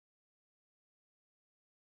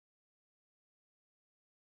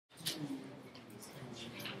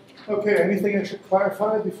Okay, anything I should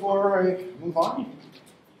clarify before I move on?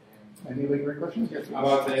 Any lingering questions? Yes, please.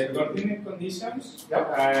 About the coordinate conditions,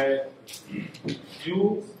 Yep.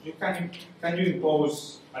 you can you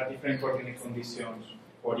impose a different coordinate conditions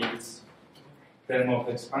for each term of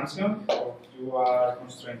expansion, or you are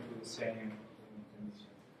constrained to the same condition?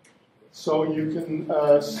 So you can.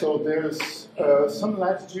 So there's some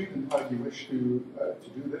latitude in how you wish to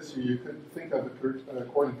do this. So you could think of a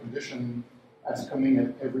coordinate condition as coming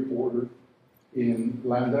at every order in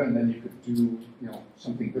lambda, and then you could do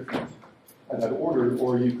something different at that order,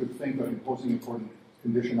 or you could think of imposing a coordinate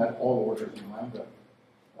condition at all orders in lambda.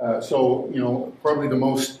 So probably the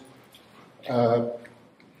most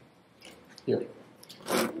here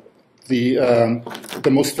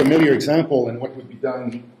the most familiar example and what would be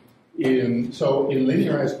done in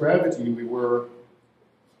linearized gravity, we were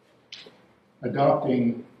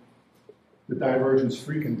adopting the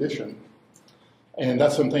divergence-free condition. And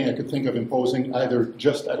that's something I could think of imposing either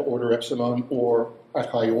just at order epsilon or at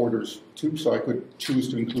high orders too. So I could choose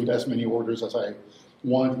to include as many orders as I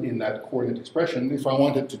want in that coordinate expression. If I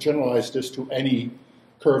wanted to generalize this to any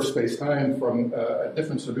curved space-time from a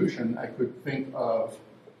different solution, I could think of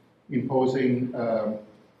imposing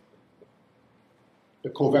the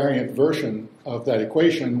covariant version of that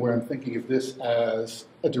equation where I'm thinking of this as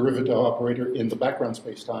a derivative operator in the background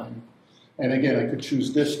space-time. And again, I could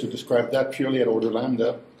choose this to describe that purely at order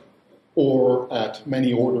lambda, or at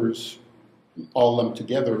many orders, all lumped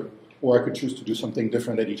together, or I could choose to do something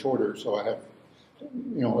different at each order. So I have,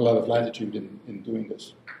 a lot of latitude in doing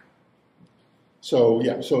this. So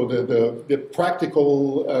yeah, so the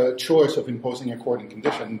practical choice of imposing a coordinate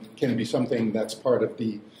condition can be something that's part of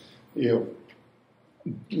the, the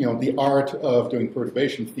art of doing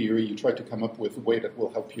perturbation theory. You try to come up with a way that will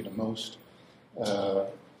help you the most.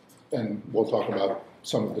 And we'll talk about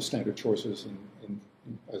some of the standard choices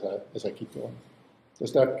as I keep going.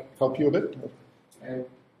 Does that help you a bit?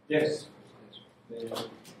 Yes.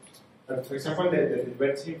 For example, the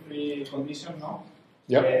divergence-free condition, no?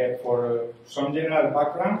 Yep. For some general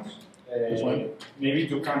backgrounds, maybe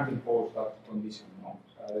you can't impose that condition, no?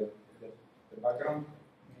 The background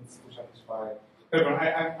needs to satisfy.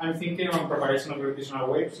 I'm thinking on propagation of gravitational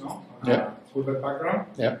waves, no? Yeah. Hilbert background.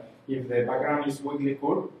 Yeah. If the background is weakly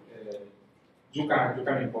curved, you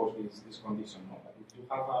can impose this condition, no? But if you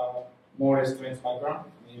have a more strange background,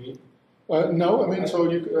 maybe. No, I mean, so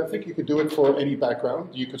I think you could do it for any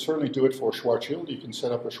background. You could certainly do it for Schwarzschild. You can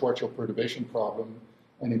set up a Schwarzschild perturbation problem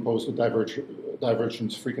and impose the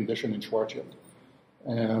divergence-free condition in Schwarzschild.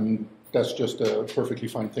 And that's just a perfectly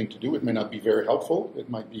fine thing to do. It may not be very helpful. It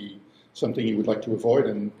might be something you would like to avoid,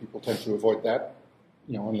 and people tend to avoid that,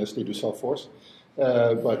 unless they do self-force.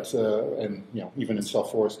 Even in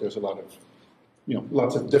self-force, there's a lot of,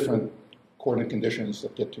 lots of different coordinate conditions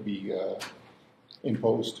that get to be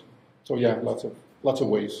imposed. So yeah, lots of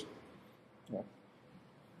ways. Yeah.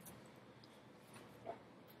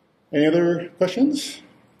 Any other questions?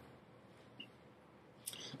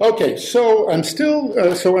 Okay, so I'm still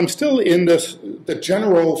in the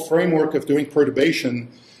general framework of doing perturbation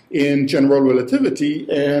in general relativity,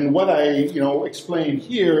 and what I explain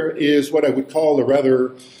here is what I would call a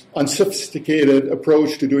rather unsophisticated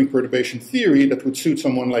approach to doing perturbation theory that would suit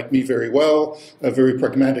someone like me very well, a very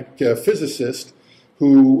pragmatic physicist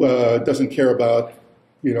who doesn't care about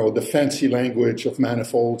the fancy language of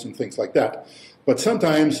manifolds and things like that. But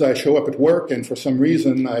sometimes I show up at work, and for some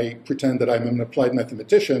reason I pretend that I'm an applied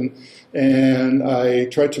mathematician, and I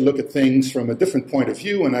try to look at things from a different point of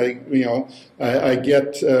view, and I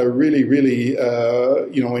get really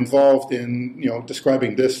involved in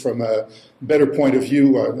describing this from a better point of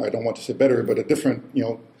view. I don't want to say better, but a different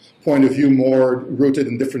point of view, more rooted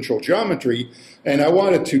in differential geometry. And I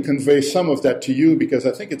wanted to convey some of that to you because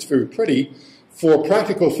I think it's very pretty. For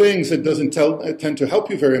practical things, it doesn't tend to help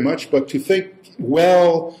you very much, but to think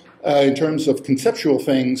well in terms of conceptual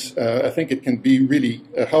things, I think it can be really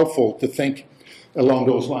helpful to think along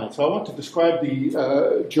those lines. So I want to describe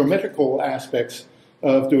the geometrical aspects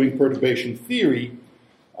of doing perturbation theory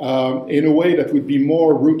in a way that would be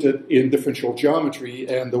more rooted in differential geometry,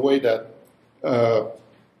 and the way that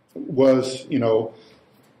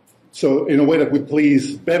so in a way that would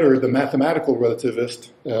please better the mathematical relativist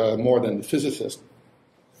more than the physicist.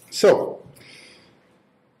 So,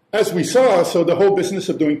 as we saw, so the whole business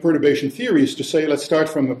of doing perturbation theory is to say, let's start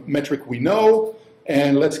from a metric we know,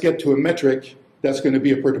 and let's get to a metric that's going to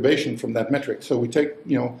be a perturbation from that metric. So we take,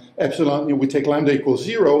 epsilon, we take lambda equals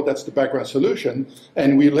 0, that's the background solution,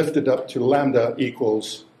 and we lift it up to lambda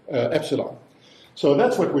equals epsilon. So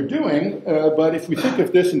that's what we're doing, but if we think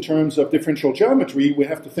of this in terms of differential geometry, we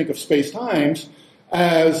have to think of space-times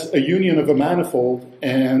as a union of a manifold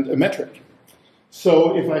and a metric.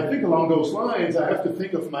 So if I think along those lines, I have to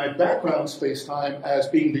think of my background spacetime as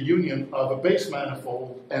being the union of a base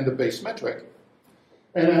manifold and a base metric.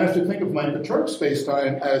 And I have to think of my perturbed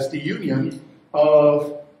spacetime as the union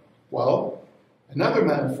of, well, another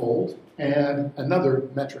manifold and another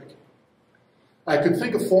metric. I could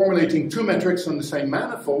think of formulating two metrics on the same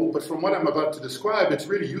manifold, but from what I'm about to describe, it's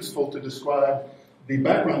really useful to describe the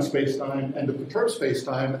background spacetime and the perturbed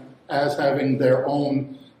spacetime as having their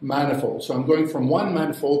own manifold. So I'm going from one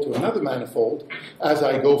manifold to another manifold as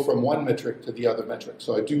I go from one metric to the other metric.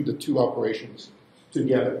 So I do the two operations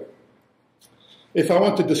together. If I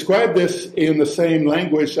want to describe this in the same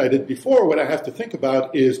language I did before, what I have to think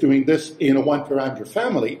about is doing this in a one-parameter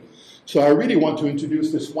family. So I really want to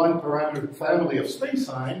introduce this one-parameter family of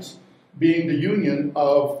spacetimes being the union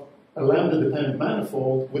of a lambda-dependent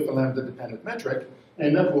manifold with a lambda-dependent metric,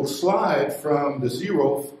 and that will slide from the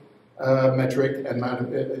zeroth metric and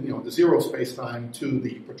the zero spacetime to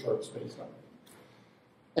the perturbed spacetime.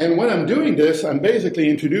 And when I'm doing this, I'm basically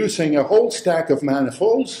introducing a whole stack of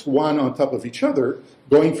manifolds, one on top of each other,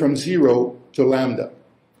 going from 0 to lambda.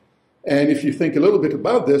 And if you think a little bit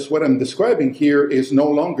about this, what I'm describing here is no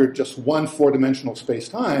longer just one four-dimensional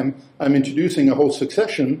space-time. I'm introducing a whole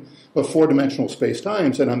succession of four-dimensional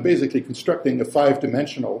space-times, and I'm basically constructing a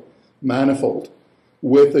five-dimensional manifold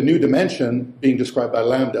with a new dimension being described by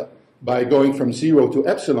lambda. By going from 0 to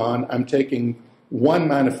epsilon, I'm taking one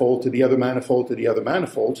manifold to the other manifold to the other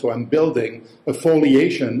manifold, so I'm building a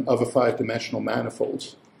foliation of a five-dimensional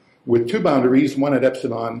manifolds with two boundaries, one at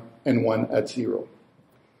epsilon and one at 0.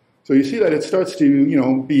 So you see that it starts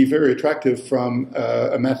to, be very attractive from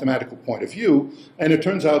a mathematical point of view, and it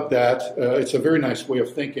turns out that it's a very nice way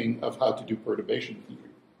of thinking of how to do perturbation theory.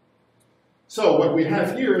 So what we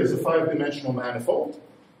have here is a five-dimensional manifold,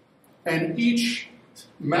 and each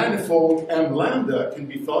manifold M lambda can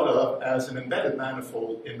be thought of as an embedded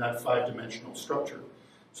manifold in that five-dimensional structure.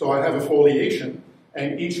 So I have a foliation,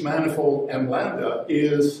 and each manifold M lambda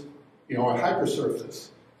is, a hypersurface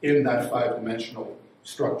in that five-dimensional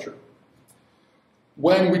structure.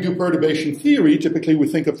 When we do perturbation theory, typically we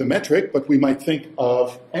think of the metric, but we might think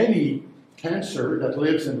of any tensor that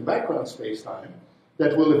lives in the background spacetime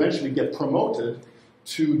that will eventually get promoted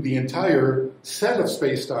to the entire set of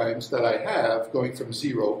spacetimes that I have going from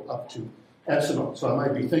 0 up to epsilon. So I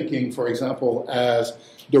might be thinking, for example, as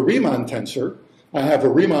the Riemann tensor. I have a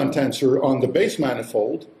Riemann tensor on the base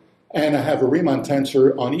manifold, and I have a Riemann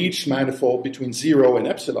tensor on each manifold between 0 and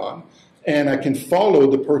epsilon. And I can follow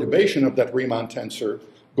the perturbation of that Riemann tensor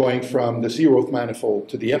going from the 0th manifold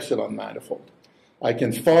to the epsilon manifold. I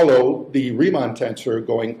can follow the Riemann tensor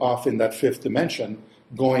going off in that fifth dimension,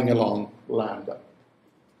 going along lambda.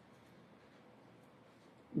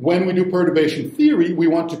 When we do perturbation theory, we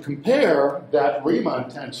want to compare that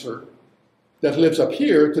Riemann tensor that lives up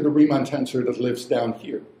here to the Riemann tensor that lives down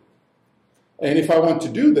here. And if I want to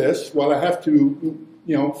do this, well, I have to,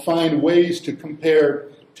 find ways to compare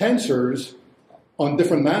tensors on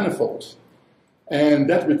different manifolds. And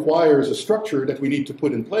that requires a structure that we need to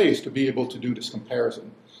put in place to be able to do this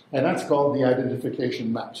comparison. And that's called the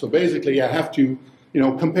identification map. So basically, I have to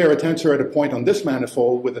compare a tensor at a point on this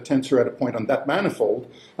manifold with a tensor at a point on that manifold.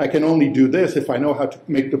 I can only do this if I know how to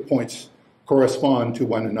make the points correspond to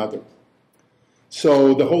one another.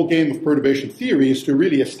 So the whole game of perturbation theory is to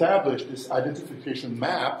really establish this identification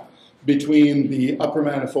map between the upper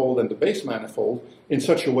manifold and the base manifold in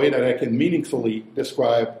such a way that I can meaningfully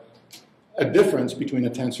describe a difference between a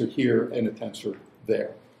tensor here and a tensor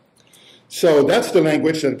there. So that's the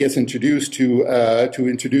language that gets introduced to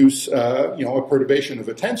introduce a perturbation of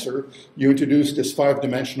a tensor. You introduce this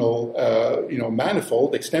five-dimensional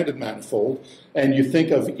manifold, extended manifold, and you think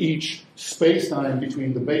of each space-time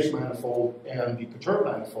between the base manifold and the perturbed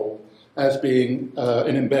manifold as being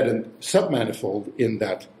an embedded submanifold in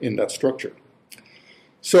that structure.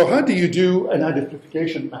 So how do you do an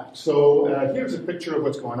identification map? So here's a picture of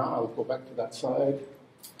what's going on. I'll go back to that slide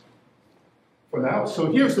for now.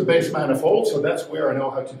 So here's the base manifold. So that's where I know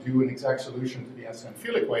how to do an exact solution to the Einstein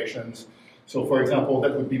field equations. So for example,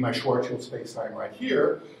 that would be my Schwarzschild spacetime right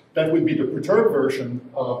here. That would be the perturbed version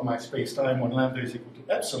of my spacetime when lambda is equal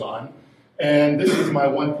to epsilon. And this is my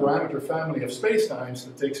one-parameter family of spacetimes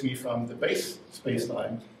that takes me from the base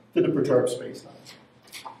spacetime to the perturbed spacetime.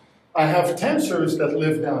 I have tensors that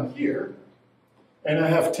live down here, and I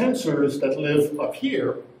have tensors that live up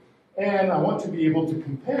here, and I want to be able to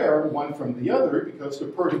compare one from the other because the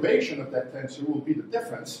perturbation of that tensor will be the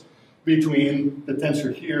difference between the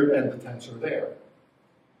tensor here and the tensor there.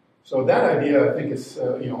 So that idea, I think,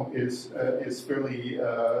 is fairly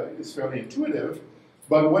intuitive.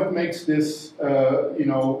 But what makes this a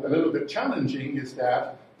little bit challenging is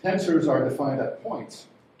that tensors are defined at points.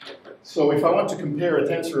 So if I want to compare a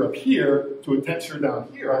tensor up here to a tensor down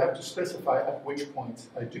here, I have to specify at which points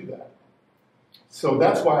I do that. So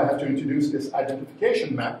that's why I have to introduce this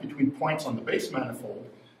identification map between points on the base manifold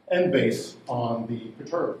and base on the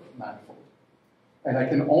perturbed manifold. And I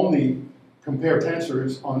can only compare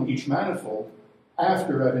tensors on each manifold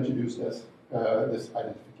after I've introduced this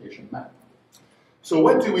identification map. So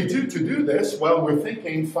what do we do to do this? Well, we're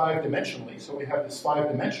thinking five-dimensionally. So we have this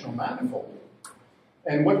five-dimensional manifold.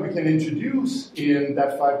 And what we can introduce in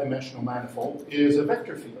that five-dimensional manifold is a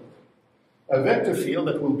vector field. A vector field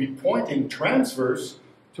that will be pointing transverse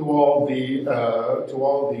to all the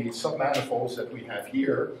submanifolds that we have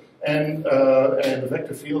here, and a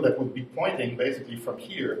vector field that will be pointing basically from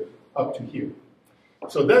here up to here.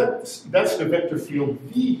 So that's the vector field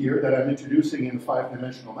V here that I'm introducing in the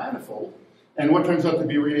five-dimensional manifold. And what turns out to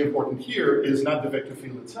be really important here is not the vector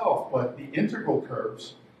field itself, but the integral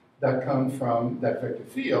curves that come from that vector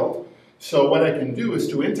field. So what I can do is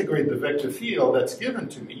to integrate the vector field that's given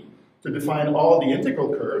to me to define all the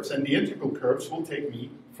integral curves, and the integral curves will take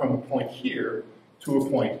me from a point here to a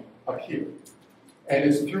point up here. And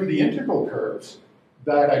it's through the integral curves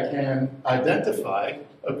that I can identify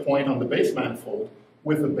a point on the base manifold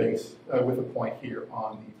with a point here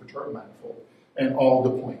on the perturbed manifold, and all the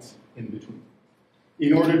points in between.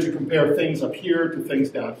 In order to compare things up here to things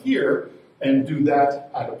down here, and do that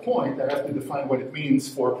at a point, I have to define what it means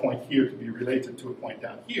for a point here to be related to a point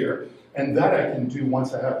down here, and that I can do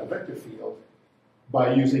once I have the vector field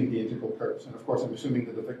by using the integral curves. And of course, I'm assuming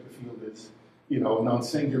that the vector field is,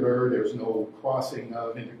 non-singular. There's no crossing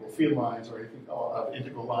of integral field lines or anything of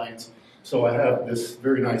integral lines. So I have this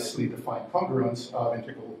very nicely defined congruence of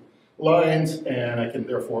integral lines, and I can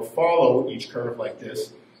therefore follow each curve like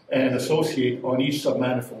this and associate on each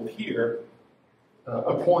submanifold here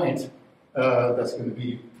a point that's going to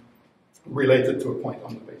be related to a point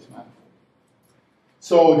on the base manifold.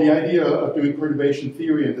 So the idea of doing perturbation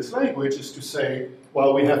theory in this language is to say,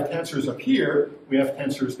 well, we have tensors up here, we have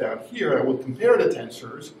tensors down here. I will compare the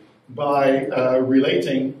tensors by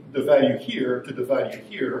relating the value here to the value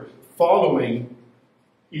here, following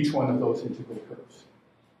each one of those integral curves.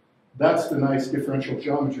 That's the nice differential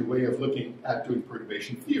geometry way of looking at doing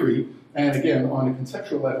perturbation theory. And again, on a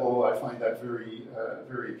conceptual level, I find that very,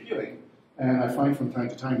 very appealing. And I find from time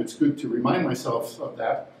to time it's good to remind myself of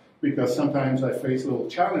that, because sometimes I face little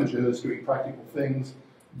challenges doing practical things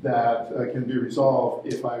that can be resolved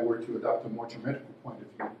if I were to adopt a more geometrical point of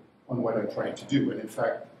view on what I'm trying to do. And in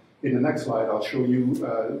fact, in the next slide, I'll show you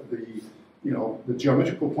the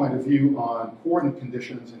geometrical point of view on coordinate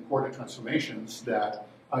conditions and coordinate transformations that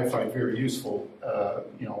I find very useful,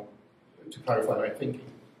 to clarify my thinking.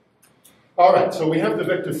 All right, so we have the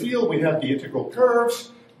vector field, we have the integral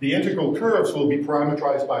curves. The integral curves will be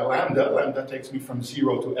parameterized by lambda. Lambda takes me from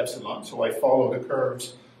 0 to epsilon, so I follow the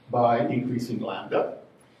curves by increasing lambda.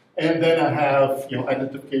 And then I have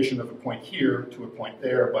identification of a point here to a point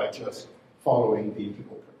there by just following the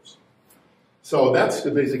integral curves. So that's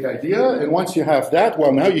the basic idea. And once you have that,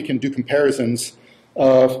 well, now you can do comparisons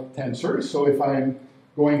of tensors. So if I'm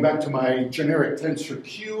going back to my generic tensor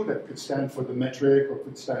Q, that could stand for the metric or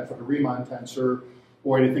could stand for the Riemann tensor,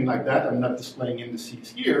 or anything like that, I'm not displaying indices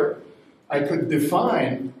here, I could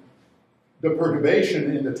define the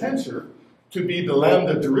perturbation in the tensor to be the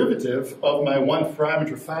lambda derivative of my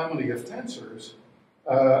one-parameter family of tensors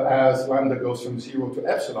as lambda goes from 0 to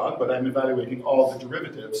epsilon, but I'm evaluating all the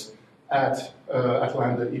derivatives at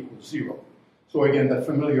lambda equals 0. So again, that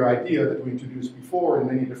familiar idea that we introduced before in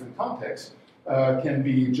many different contexts can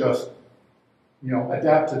be just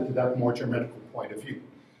adapted to that more geometrical point of view.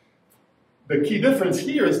 The key difference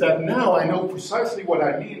here is that now I know precisely what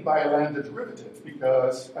I mean by a lambda derivative,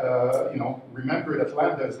 because remember that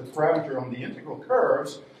lambda is the parameter on the integral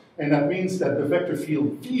curves, and that means that the vector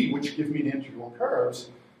field V, which gives me the integral curves,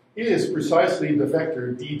 is precisely the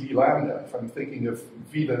vector d lambda. If I'm thinking of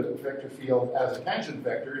V, the vector field, as a tangent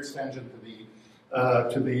vector, it's tangent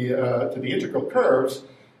to the integral curves,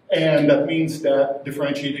 and that means that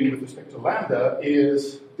differentiating with respect to lambda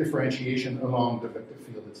is differentiation along the vector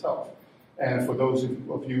field itself. And for those of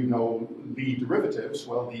you who know Lie derivatives,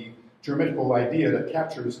 well, the geometrical idea that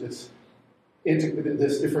captures this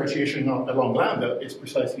differentiation along lambda is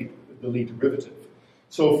precisely the Lie derivative.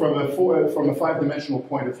 So from a five-dimensional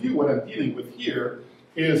point of view, what I'm dealing with here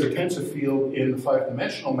is a tensor field in the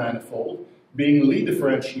five-dimensional manifold being Lie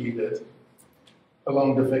differentiated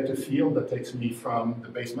along the vector field that takes me from the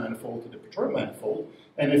base manifold to the perturbed manifold.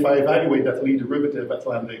 And if I evaluate that Lie derivative at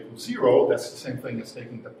lambda equals 0, that's the same thing as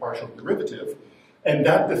taking the partial derivative. And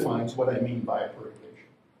that defines what I mean by a perturbation.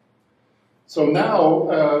 So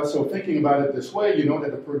now, so thinking about it this way, you know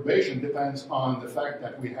that a perturbation depends on the fact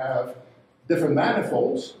that we have different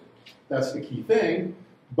manifolds. That's the key thing.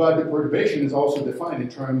 But the perturbation is also defined in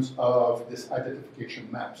terms of this identification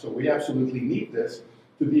map. So we absolutely need this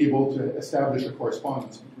to be able to establish a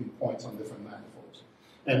correspondence between points on different manifolds.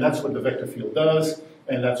 And that's what the vector field does,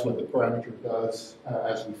 and that's what the parameter does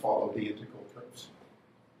as we follow the integral curves.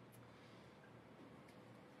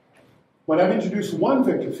 When I've introduced one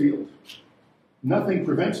vector field, nothing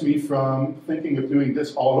prevents me from thinking of doing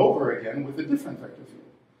this all over again with a different vector field.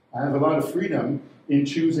 I have a lot of freedom in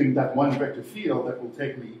choosing that one vector field that will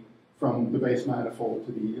take me from the base manifold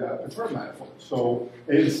to the perturbed manifold. So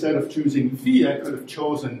instead of choosing V, I could have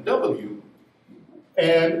chosen W.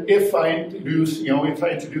 And if I introduce,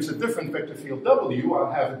 a different vector field W,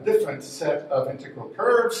 I'll have a different set of integral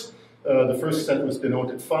curves. The first set was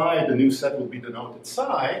denoted phi, the new set will be denoted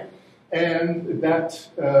psi. And that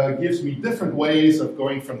gives me different ways of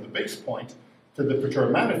going from the base point to the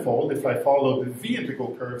perturbed manifold. If I follow the V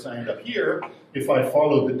integral curves, I end up here. If I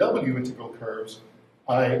follow the W integral curves,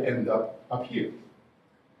 I end up here.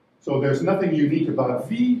 So there's nothing unique about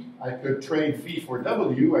V. I could trade V for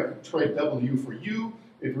W. I could trade W for U.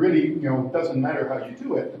 It really, doesn't matter how you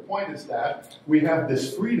do it. The point is that we have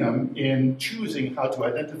this freedom in choosing how to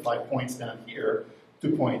identify points down here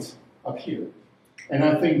to points up here. And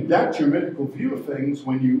I think that geometrical view of things,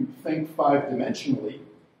 when you think five-dimensionally,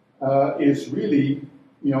 is really,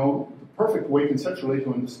 the perfect way conceptually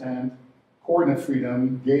to understand coordinate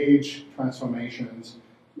freedom, gauge transformations,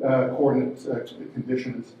 coordinate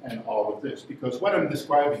conditions, and all of this. Because what I'm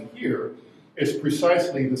describing here is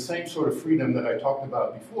precisely the same sort of freedom that I talked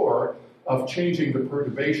about before of changing the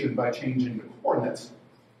perturbation by changing the coordinates.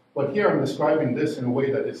 But here I'm describing this in a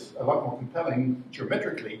way that is a lot more compelling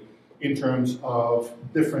geometrically in terms of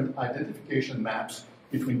different identification maps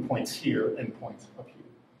between points here and points up here.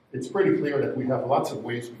 It's pretty clear that we have lots of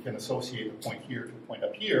ways we can associate a point here to a point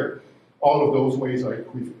up here. All of those ways are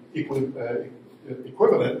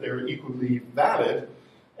equivalent, they're equally valid.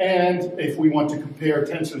 And if we want to compare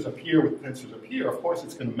tensors up here with tensors up here, of course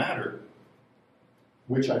it's going to matter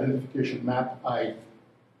which identification map I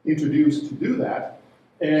introduce to do that.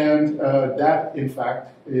 And that, in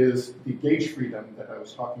fact, is the gauge freedom that I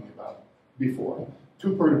was talking about before.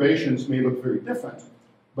 Two perturbations may look very different,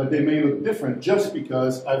 but they may look different just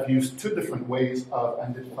because I've used two different ways of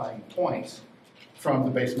identifying points from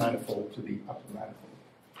the base manifold to the upper manifold.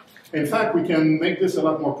 In fact, we can make this a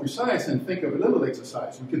lot more precise and think of a little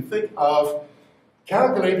exercise. We can think of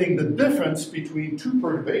calculating the difference between two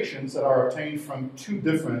perturbations that are obtained from two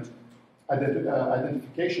different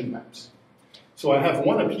identification maps. So I have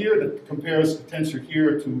one up here that compares the tensor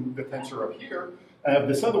here to the tensor up here. I have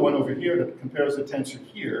this other one over here that compares the tensor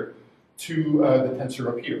here to the tensor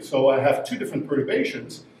up here. So I have two different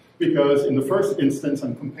perturbations because in the first instance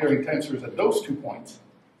I'm comparing tensors at those 2 points.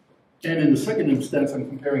 And in the second instance I'm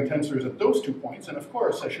comparing tensors at those 2 points. And of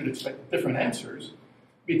course I should expect different answers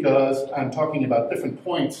because I'm talking about different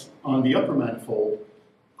points on the upper manifold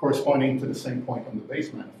corresponding to the same point on the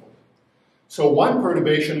base manifold. So one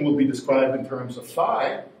perturbation will be described in terms of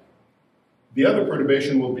phi. The other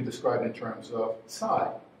perturbation will be described in terms of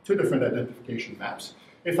psi, two different identification maps.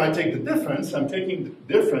 If I take the difference, I'm taking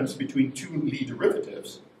the difference between two Lie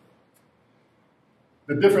derivatives.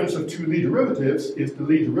 The difference of two Lie derivatives is the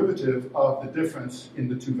Lie derivative of the difference in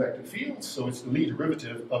the two vector fields. So it's the Lie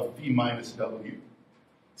derivative of V minus W,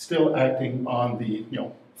 still acting on the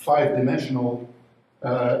five-dimensional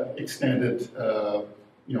extended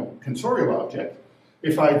tensorial object.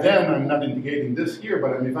 If I'm not indicating this here,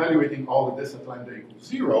 but I'm evaluating all of this at lambda equals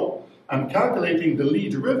 0, I'm calculating the Lie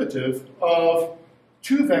derivative of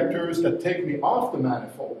two vectors that take me off the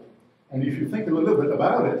manifold. And if you think a little bit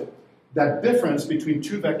about it, that difference between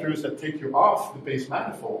two vectors that take you off the base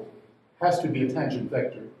manifold has to be a tangent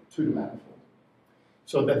vector to the manifold.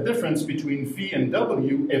 So that difference between V and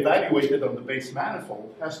W evaluated on the base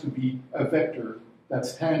manifold has to be a vector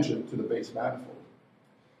that's tangent to the base manifold.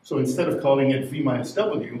 So instead of calling it V minus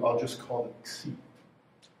W, I'll just call it C.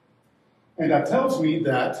 And that tells me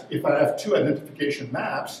that if I have two identification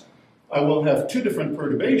maps, I will have two different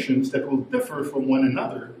perturbations that will differ from one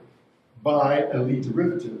another by a Lie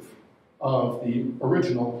derivative of the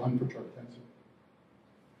original unperturbed tensor.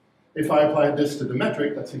 If I apply this to the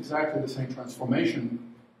metric, that's exactly the same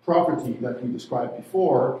transformation property that we described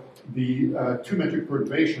before. The two metric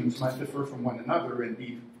perturbations might differ from one another and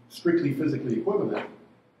be strictly physically equivalent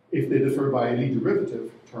if they differ by a Lie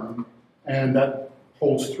derivative term, and that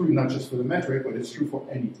holds true not just for the metric, but it's true for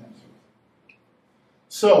any tensor.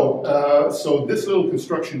 So this little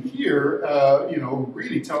construction here,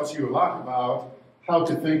 really tells you a lot about how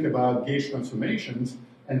to think about gauge transformations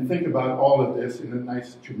and think about all of this in a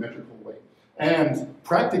nice geometrical way. And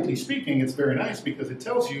practically speaking, it's very nice because it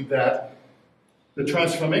tells you that the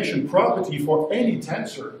transformation property for any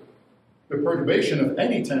tensor, the perturbation of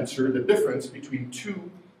any tensor, the difference between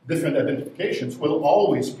two different identifications will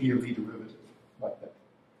always be a Lie derivative like that.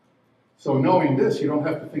 So knowing this, you don't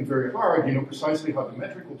have to think very hard. You know precisely how the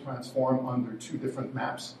metric will transform under two different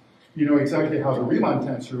maps. You know exactly how the Riemann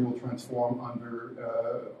tensor will transform under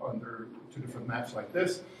two different maps like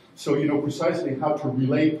this. So you know precisely how to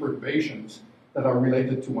relate perturbations that are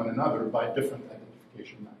related to one another by different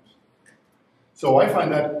identification maps. So I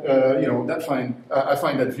find that I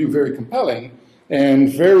find that view very compelling and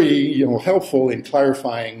very helpful in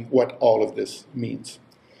clarifying what all of this means.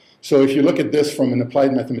 So if you look at this from an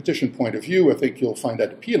applied mathematician point of view, I think you'll find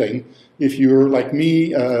that appealing. If you're like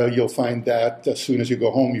me, you'll find that as soon as you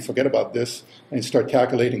go home, you forget about this and start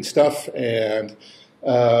calculating stuff. And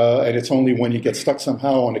it's only when you get stuck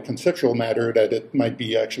somehow on a conceptual matter that it might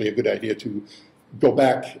be actually a good idea to go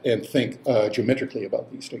back and think geometrically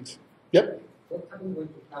about these things. Yep? What happens when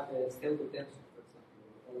you have a pseudo tensor, for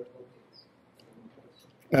example, or other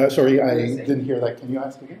objects? Sorry, I didn't hear that. Can you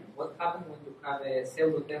ask again? What happens when you have a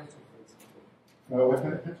pseudo tensor, for example? What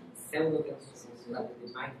kind of tensor? Pseudo tensor is like the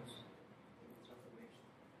minus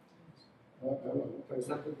transformation. For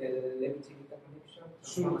example, the Levi-Civita connection.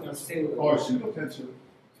 Pseudo tensor.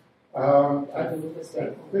 I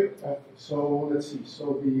think, so let's see.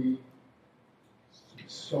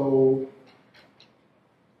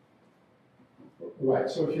 Right.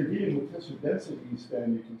 So if you're dealing with tensor densities,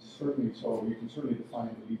 then you can certainly define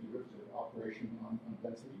the Lie derivative operation on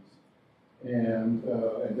densities, and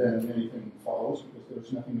then anything follows because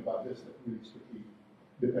there's nothing about this that really strictly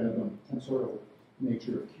dependent on the tensorial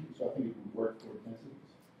nature of Q. So I think it would work for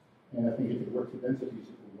densities, and I think if it worked for densities,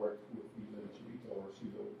 it would work with the Levi-Civita or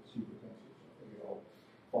pseudo tensors. I think it all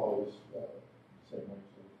follows the same way.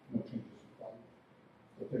 So no changes required.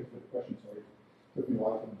 So thank you for the question. Sorry, it took me a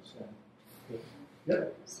while to understand.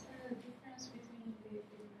 Yeah. Is there a difference between the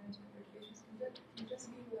different perturbations? Can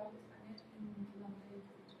just be well defined in lambda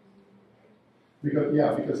equal to 0,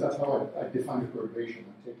 right? Because that's how I define the perturbation.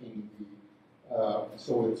 I'm taking the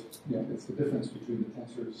so it's the difference between the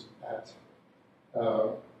tensors at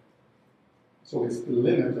so it's the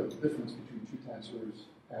limit of the difference between two tensors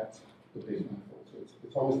at the base manifold. So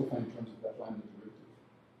it's always defined in terms of that lambda derivative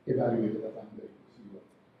evaluated at lambda equals 0.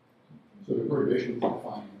 So the perturbation is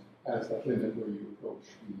defined as that limit where you approach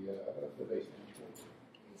the base manifold.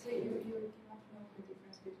 So you cannot know the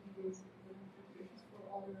difference between these perturbations for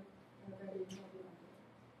other values of the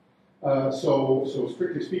lambda. So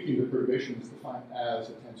strictly speaking, the perturbation is defined as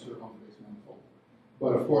a tensor on the base manifold.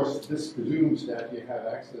 But of course, this presumes that you have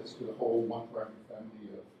access to the whole one-parameter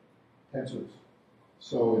family of tensors.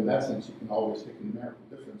 So in that sense, you can always take a numerical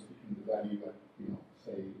difference between the value at,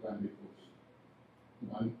 say lambda equals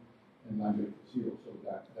 1 and lambda equals 0. So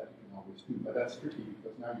that you can always do. But that's tricky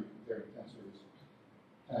because now you're comparing tensors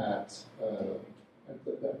at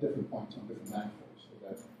different points on different manifolds.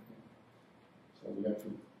 So we have to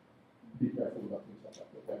be careful about things like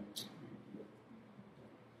that.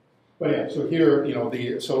 But yeah, so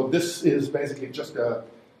here, so this is basically just a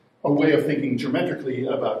way of thinking geometrically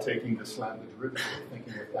about taking this lambda derivative,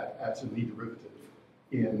 thinking of that as a Lie derivative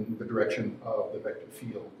in the direction of the vector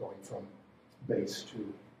field going from base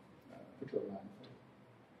to perturbed manifold.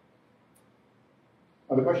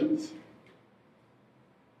 Other questions?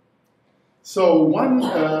 So one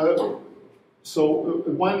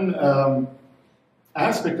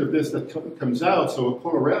aspect of this that comes out, so a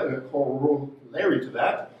corollary to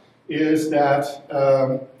that, is that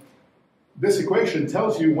this equation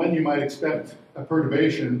tells you when you might expect a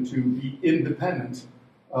perturbation to be independent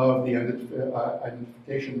of the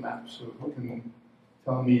identification map. So who can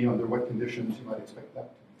tell me under what conditions you might expect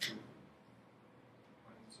that to be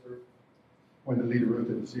true? When the Lie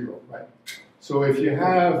derivative is 0, right? So if you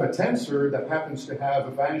have a tensor that happens to have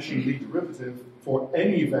a vanishing Lie derivative for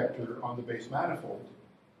any vector on the base manifold,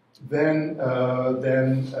 then of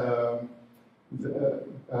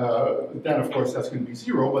course that's going to be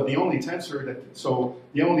 0. But the only tensor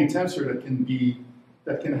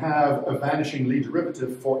that can have a vanishing Lie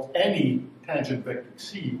derivative for any tangent vector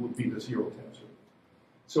C would be the 0 tensor.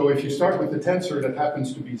 So if you start with the tensor that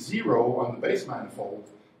happens to be 0 on the base manifold,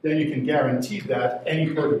 then you can guarantee that any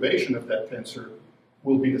perturbation of that tensor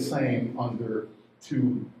will be the same under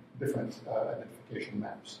two different identification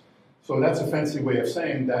maps. So that's a fancy way of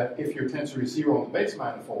saying that if your tensor is 0 on the base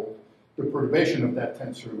manifold, the perturbation of that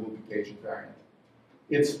tensor will be gauge invariant.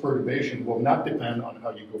 its perturbation will not depend on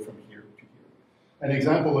how you go from here to here. An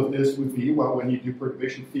example of this would be, well, when you do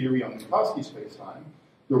perturbation theory on Minkowski spacetime,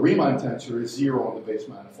 the Riemann tensor is 0 on the base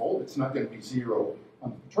manifold. It's not going to be 0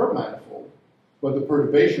 on the perturbed manifold, but the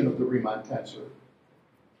perturbation of the Riemann tensor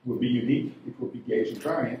will be unique. It will be gauge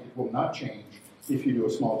invariant. It will not change if you do a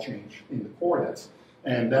small change in the coordinates.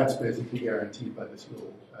 And that's basically guaranteed by this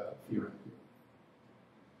little theorem here.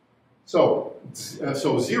 So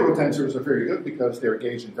zero tensors are very good because they're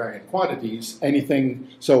gauge invariant quantities.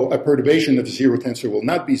 So a perturbation of a zero tensor will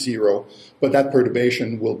not be 0, but that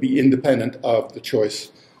perturbation will be independent of the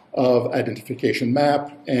choice of identification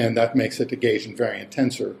map, and that makes it a gauge invariant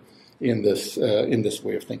tensor in this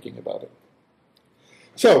way of thinking about it.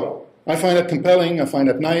 So I find it compelling, I find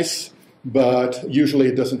it nice, but usually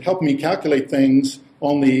it doesn't help me calculate things.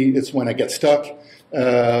 Only it's when I get stuck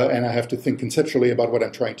and I have to think conceptually about what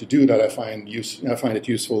I'm trying to do that I find it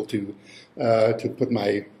useful to put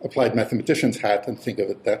my applied mathematician's hat and think of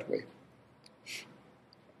it that way.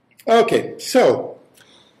 Okay, so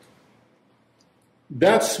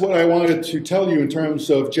that's what I wanted to tell you in terms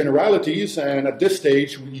of generalities, and at this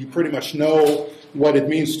stage you pretty much know what it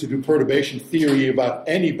means to do perturbation theory about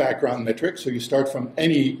any background metric. So you start from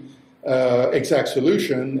any exact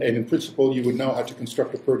solution, and in principle you would know how to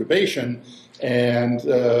construct a perturbation and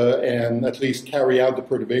at least carry out the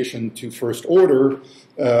perturbation to first order.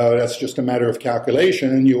 That's just a matter of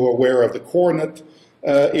calculation. You're aware of the coordinate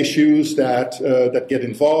issues that get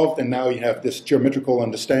involved, and now you have this geometrical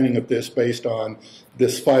understanding of this based on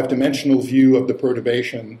this 5-dimensional view of the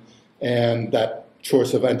perturbation and that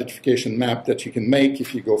choice of identification map that you can make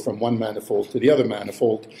if you go from one manifold to the other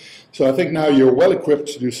manifold. So I think now you're well equipped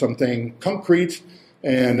to do something concrete,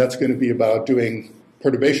 and that's going to be about doing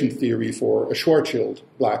perturbation theory for a Schwarzschild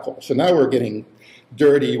black hole. So now we're getting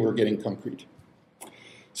dirty, we're getting concrete.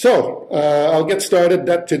 So I'll get started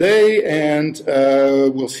that today, and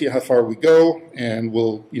we'll see how far we go, and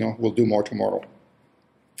we'll do more tomorrow.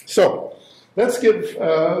 So let's give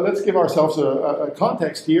ourselves a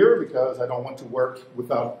context here, because I don't want to work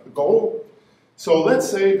without a goal. So let's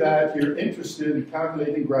say that you're interested in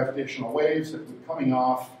calculating gravitational waves that would be coming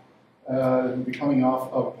off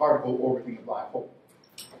of a particle orbiting a black hole.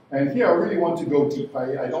 And here I really want to go deep.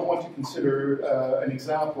 I don't want to consider an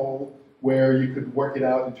example where you could work it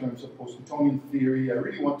out in terms of post-Newtonian theory. I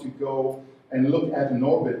really want to go and look at an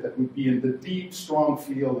orbit that would be in the deep, strong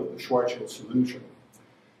field of the Schwarzschild solution.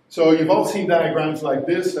 So you've all seen diagrams like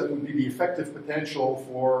this. That would be the effective potential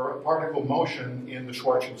for particle motion in the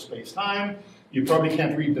Schwarzschild space-time. You probably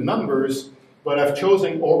can't read the numbers, but I've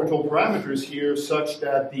chosen orbital parameters here such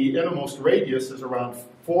that the innermost radius is around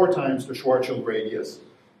 4 times the Schwarzschild radius.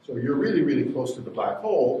 So you're really, really close to the black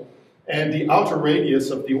hole. And the outer radius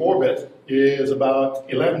of the orbit is about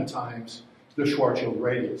 11 times the Schwarzschild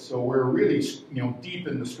radius. So we're really, deep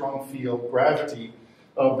in the strong field gravity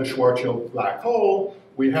of the Schwarzschild black hole.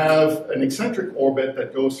 We have an eccentric orbit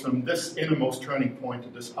that goes from this innermost turning point to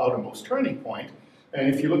this outermost turning point.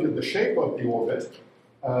 And if you look at the shape of the orbit,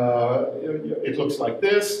 it looks like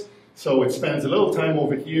this. So it spends a little time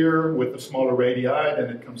over here with the smaller radii, then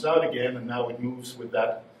it comes out again, and now it moves with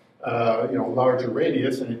that larger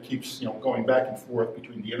radius, and it keeps going back and forth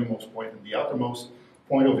between the innermost point and the outermost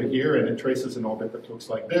point over here, and it traces an orbit that looks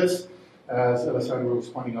like this. As Alessandro was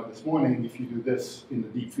pointing out this morning, if you do this in the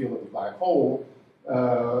deep field of the black hole,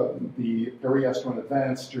 the periastron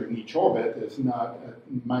advance during each orbit is not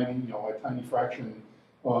a tiny fraction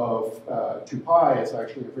of 2 pi. It's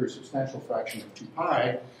actually a very substantial fraction of 2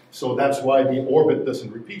 pi. So that's why the orbit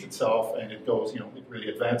doesn't repeat itself, and it goes, it really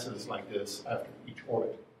advances like this after each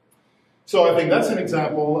orbit. So I think that's an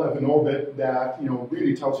example of an orbit that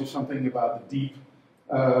really tells you something about the deep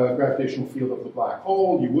gravitational field of the black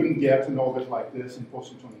hole. You wouldn't get an orbit like this in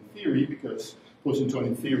post-Newtonian theory, because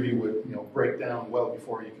post-Newtonian theory would break down well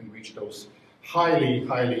before you can reach those highly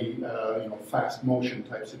fast motion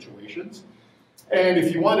type situations. And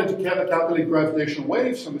if you wanted to calculate gravitational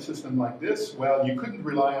waves from a system like this, well, you couldn't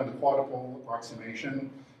rely on the quadrupole approximation.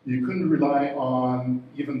 You couldn't rely on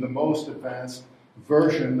even the most advanced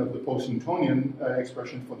version of the post-Newtonian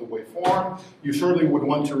expression for the waveform. You certainly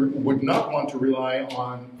would not want to rely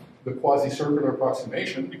on the quasi-circular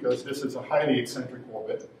approximation, because this is a highly eccentric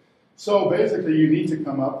orbit. So basically, you need to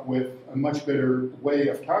come up with a much better way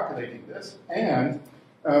of calculating this. And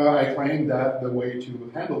I claim that the way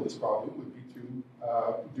to handle this problem would be to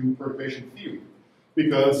do perturbation theory.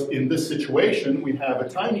 Because in this situation, we have a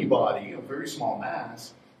tiny body, a very small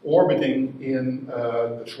mass, orbiting in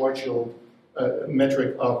the Schwarzschild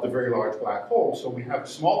metric of the very large black hole. So we have a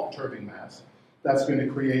small perturbing mass that's going to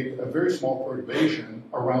create a very small perturbation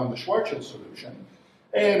around the Schwarzschild solution.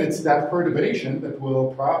 And it's that perturbation that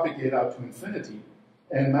will propagate out to infinity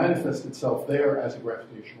and manifest itself there as a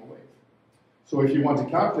gravitational wave. So if you want to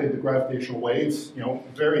calculate the gravitational waves,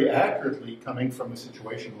 very accurately coming from a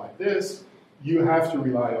situation like this, you have to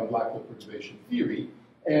rely on black hole perturbation theory,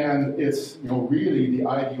 and it's really the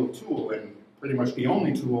ideal tool and pretty much the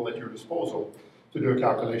only tool at your disposal to do a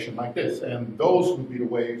calculation like this. And those would be the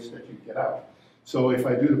waves that you get out. So if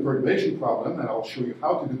I do the perturbation problem, and I'll show you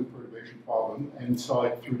how to do the perturbation problem, and saw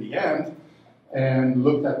it through the end, and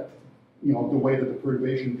looked at the way that the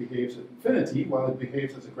perturbation behaves at infinity, well, it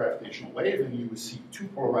behaves as a gravitational wave, and you would see two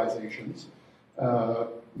polarizations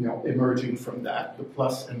emerging from that, the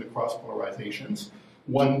plus and the cross polarizations,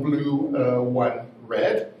 one blue, one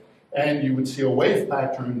red, and you would see a wave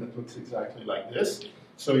pattern that looks exactly like this.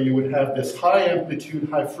 So you would have this high amplitude,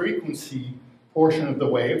 high frequency portion of the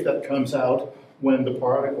wave that comes out when the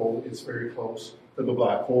particle is very close to the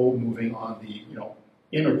black hole, moving on the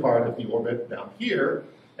inner part of the orbit down here.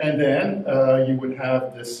 And then you would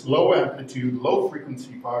have this low amplitude, low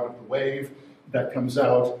frequency part of the wave that comes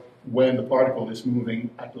out when the particle is moving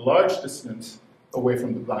at large distance away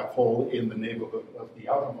from the black hole in the neighborhood of the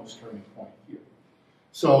outermost turning point here.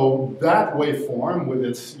 So that waveform with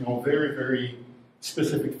its very, very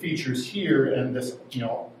specific features here and this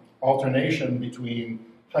alternation between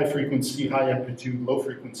high frequency, high amplitude, low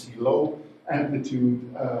frequency, low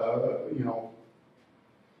amplitude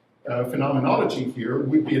phenomenology here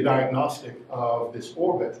would be a diagnostic of this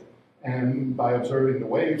orbit. And by observing the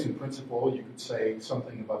waves, in principle, you could say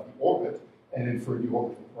something about the orbit and infer the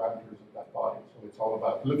orbital parameters of that body. So it's all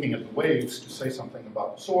about looking at the waves to say something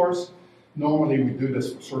about the source. Normally, we do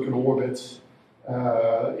this for circular orbits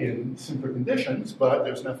in simpler conditions, but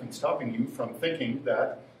there's nothing stopping you from thinking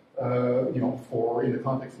that, in the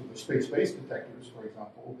context of the space-based detectors, for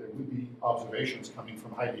example, there would be observations coming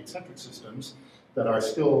from highly eccentric systems that are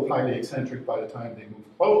still highly eccentric by the time they move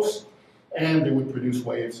close, and they would produce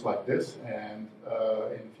waves like this. And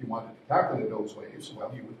if you wanted to calculate those waves,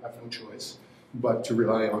 well, you would have no choice but to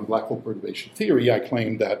rely on black hole perturbation theory. I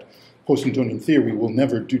claim that Poisson theory will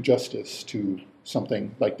never do justice to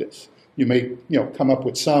something like this. You may, come up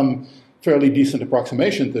with some fairly decent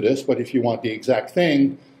approximation to this, but if you want the exact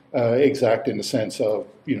thing, exact in the sense of,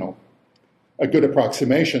 a good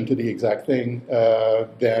approximation to the exact thing,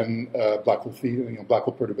 then black hole theory, black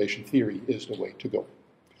hole perturbation theory is the way to go.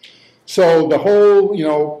 So the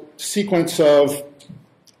whole, sequence of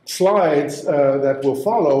slides that will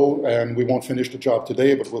follow, and we won't finish the job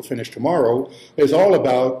today, but we'll finish tomorrow, is all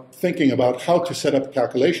about thinking about how to set up a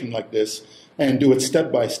calculation like this and do it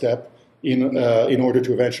step by step in order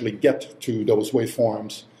to eventually get to those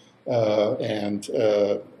waveforms.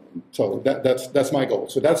 So that's my goal.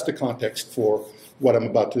 So that's the context for what I'm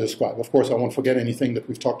about to describe. Of course, I won't forget anything that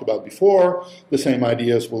we've talked about before. The same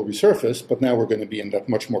ideas will resurface, but now we're going to be in that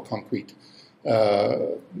much more concrete,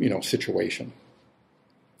 situation.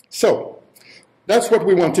 So that's what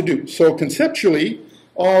we want to do. So conceptually,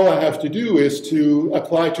 all I have to do is to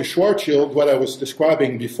apply to Schwarzschild what I was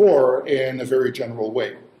describing before in a very general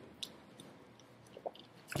way.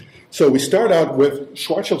 So we start out with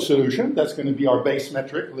Schwarzschild solution. That's going to be our base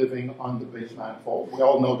metric living on the base manifold. We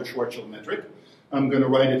all know the Schwarzschild metric. I'm going to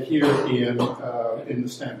write it here in the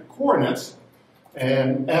standard coordinates.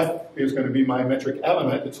 And F is going to be my metric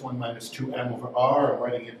element. It's 1 minus 2m over r. I'm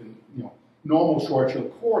writing it in normal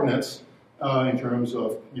Schwarzschild coordinates in terms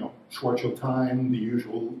of Schwarzschild time, the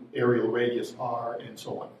usual areal radius r, and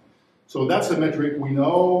so on. So that's the metric we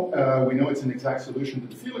know. We know it's an exact solution to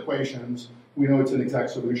the field equations. We know it's an exact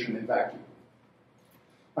solution in vacuum.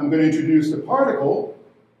 I'm going to introduce the particle.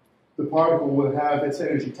 The particle will have its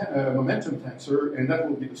energy momentum tensor, and that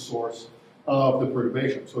will be the source of the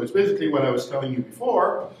perturbation. So it's basically what I was telling you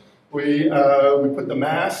before. We put the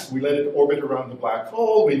mass, we let it orbit around the black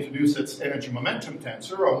hole, we introduce its energy momentum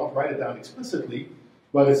tensor. I won't write it down explicitly,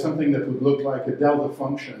 but it's something that would look like a delta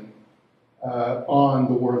function on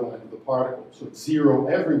the word line of the particle. So it's 0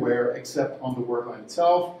 everywhere except on the word line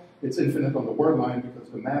itself. It's infinite on the word line because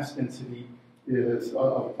the mass density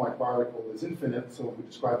of a point particle is infinite, so we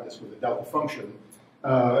describe this with a delta function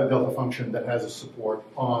that has a support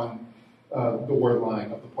on the word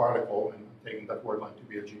line of the particle, and I'm taking that word line to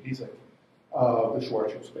be a geodesic of the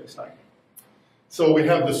Schwarzschild spacetime. So we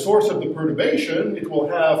have the source of the perturbation. It will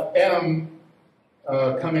have m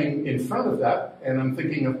coming in front of that, and I'm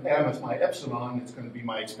thinking of m as my epsilon. It's going to be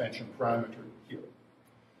my expansion parameter here.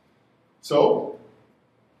 So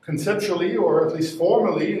conceptually, or at least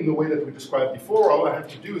formally, in the way that we described before, all I have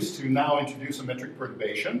to do is to now introduce a metric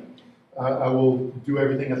perturbation. I will do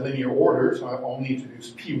everything at linear order, so I'll only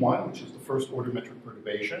introduce P1, which is the first order metric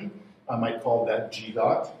perturbation. I might call that G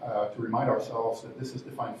dot to remind ourselves that this is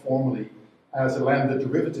defined formally as a lambda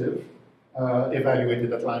derivative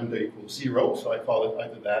evaluated at lambda equals 0. So I call it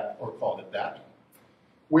either that or call it that.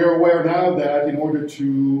 We're aware now that in order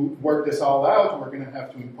to work this all out, we're going to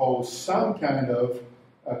have to impose some kind of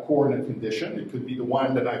coordinate condition. It could be the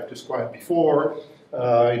one that I've described before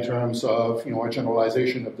in terms of a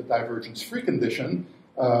generalization of the divergence-free condition.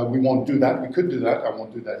 We won't do that. We could do that. I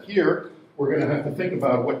won't do that here. We're going to have to think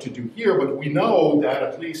about what to do here, but we know that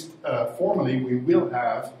at least formally we will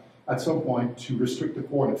have at some point to restrict the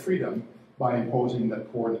coordinate freedom by imposing that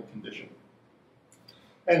coordinate condition.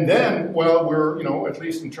 And then, well, we're, at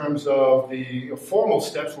least in terms of the formal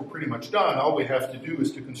steps, we're pretty much done. All we have to do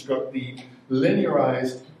is to construct the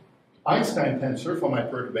linearized Einstein tensor for my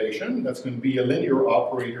perturbation. That's going to be a linear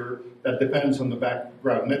operator that depends on the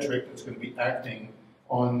background metric that's going to be acting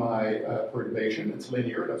on my perturbation. It's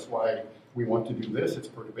linear. That's why we want to do this. It's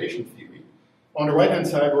perturbation theory. On the right-hand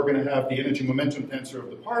side, we're going to have the energy momentum tensor of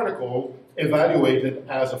the particle evaluated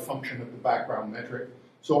as a function of the background metric.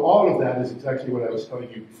 So all of that is exactly what I was telling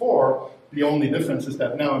you before. The only difference is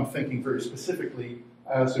that now I'm thinking very specifically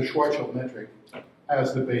as the Schwarzschild metric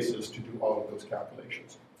as the basis to do all of those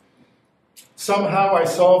calculations. Somehow I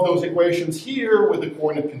solve those equations here with the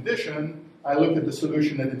coordinate condition. I look at the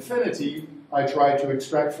solution at infinity. I try to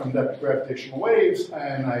extract from that gravitational waves,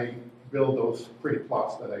 and I build those pretty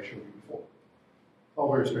plots that I showed you before.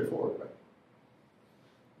 All very straightforward, right?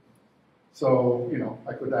 So,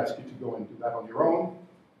 I could ask you to go and do that on your own.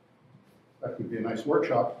 That could be a nice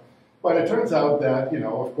workshop. But it turns out that,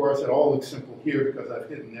 of course, it all looks simple here because I've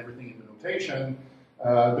hidden everything in the notation.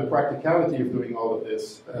 The practicality of doing all of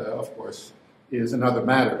this, of course, is another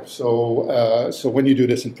matter. So, so when you do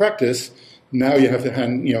this in practice, now you have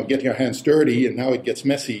to get your hands dirty, and now it gets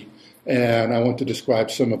messy. And I want to describe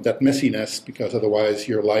some of that messiness because otherwise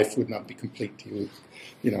your life would not be complete.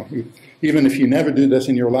 Even if you never do this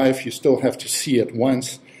in your life, you still have to see it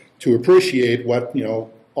once to appreciate what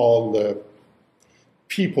all the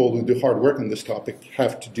people who do hard work on this topic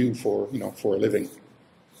have to do for a living.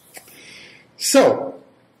 So,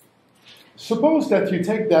 suppose that you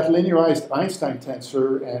take that linearized Einstein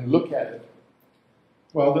tensor and look at it.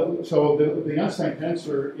 Well, the Einstein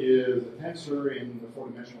tensor is a tensor in the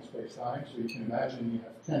four-dimensional space-time, so you can imagine you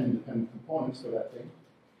have 10 independent components for that thing.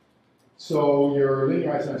 So your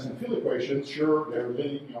linearized Einstein field equations, sure, they're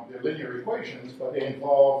linear equations, but they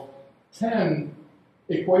involve 10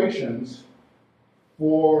 equations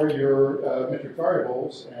for your metric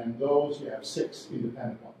variables, and those you have 6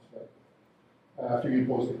 independent ones. Right? After you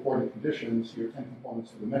impose the coordinate conditions, your 10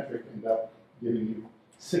 components of the metric end up giving you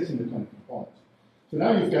 6 independent components. So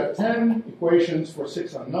now you've got 10 equations for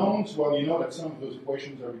 6 unknowns. Well, you know that some of those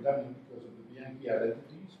equations are redundant because of the Bianchi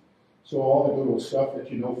identities. So all the little stuff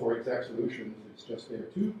that you know for exact solutions is just there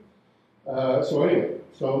too. So anyway,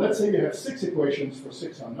 so let's say you have 6 equations for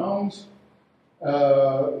 6 unknowns.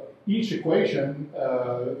 Each equation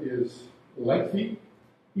is lengthy.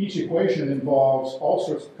 Each equation involves all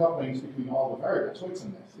sorts of couplings between all the variables. So it's a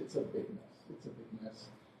mess. It's a big mess. It's a big mess.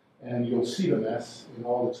 And you'll see the mess in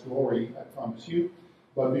all its glory, I promise you.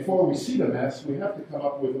 But before we see the mess, we have to come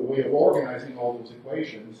up with a way of organizing all those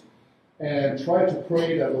equations and try to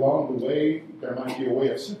pray that along the way there might be a way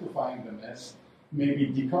of simplifying the mess. Maybe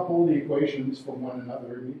decouple the equations from one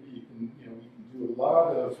another. Maybe you can do a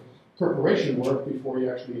lot of preparation work before you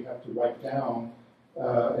actually have to write down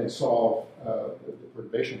and solve the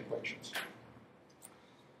perturbation equations.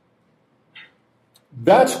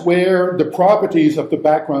 That's where the properties of the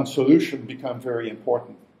background solution become very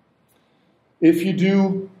important. If you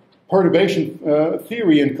do perturbation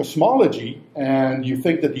theory in cosmology and you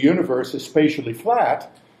think that the universe is spatially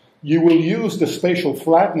flat, you will use the spatial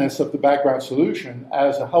flatness of the background solution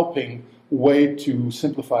as a helping way to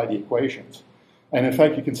simplify the equations. And in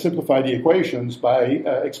fact, you can simplify the equations by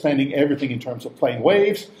expanding everything in terms of plane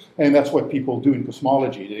waves, and that's what people do in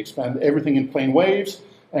cosmology. They expand everything in plane waves,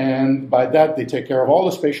 and by that they take care of all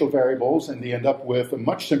the spatial variables, and they end up with a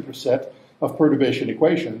much simpler set of perturbation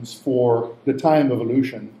equations for the time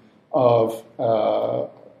evolution of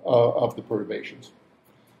the perturbations.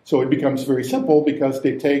 So it becomes very simple because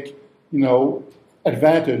they take,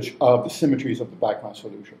 advantage of the symmetries of the background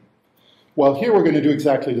solution. Well, here we're going to do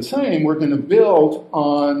exactly the same. We're going to build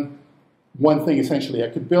on one thing, essentially. I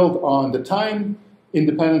could build on the time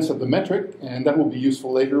independence of the metric, and that will be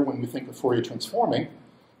useful later when we think of Fourier transforming.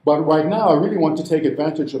 But right now, I really want to take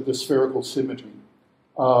advantage of the spherical symmetry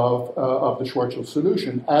of the Schwarzschild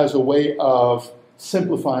solution as a way of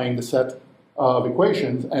simplifying the set of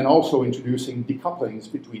equations and also introducing decouplings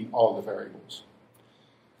between all the variables.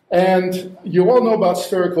 And you all know about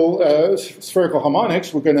spherical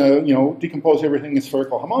harmonics. We're going to, decompose everything in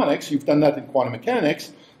spherical harmonics. You've done that in quantum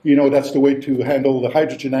mechanics. You know that's the way to handle the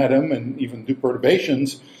hydrogen atom and even do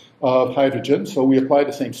perturbations of hydrogen. So we apply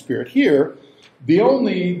the same spirit here. The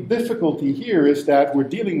only difficulty here is that we're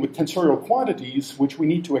dealing with tensorial quantities, which we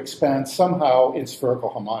need to expand somehow in spherical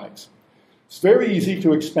harmonics. It's very easy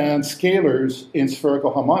to expand scalars in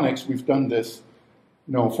spherical harmonics. We've done this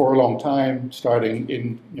for a long time, starting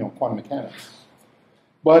in quantum mechanics.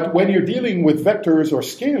 But when you're dealing with vectors or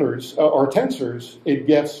scalars or tensors, it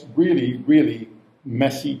gets really, really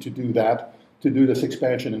messy to do that, to do this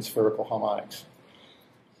expansion in spherical harmonics.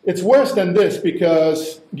 It's worse than this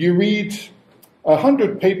because you read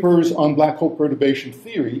 100 papers on black hole perturbation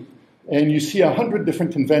theory, and you see 100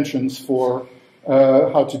 different conventions for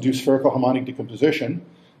how to do spherical harmonic decomposition.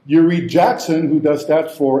 You read Jackson, who does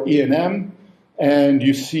that for E&M, and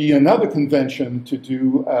you see another convention to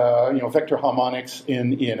do vector harmonics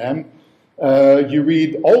in E&M. You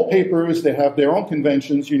read all papers, they have their own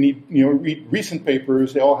conventions. You read recent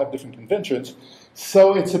papers, they all have different conventions.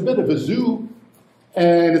 So it's a bit of a zoo,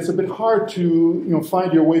 and it's a bit hard to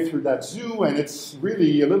find your way through that zoo, and it's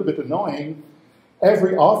really a little bit annoying.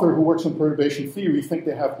 Every author who works on perturbation theory think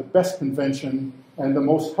they have the best convention and the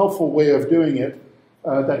most helpful way of doing it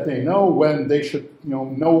that they know, when they should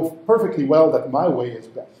know perfectly well that my way is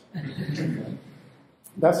best.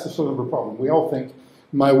 That's the sort of a problem. We all think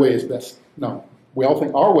my way is best. No, we all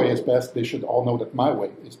think our way is best. They should all know that my way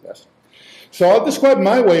is best. So I'll describe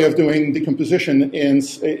my way of doing decomposition in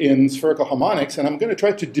spherical harmonics, and I'm going to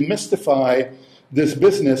try to demystify this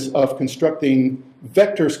business of constructing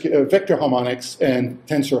vector harmonics and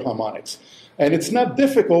tensor harmonics. And it's not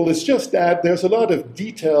difficult, it's just that there's a lot of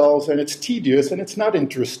details, and it's tedious, and it's not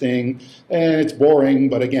interesting, and it's boring.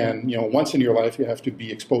 But again, once in your life you have to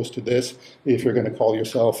be exposed to this if you're going to call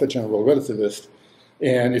yourself a general relativist.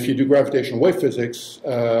 And if you do gravitational wave physics,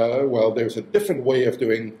 well, there's a different way of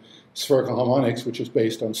doing spherical harmonics, which is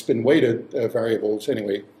based on spin-weighted variables.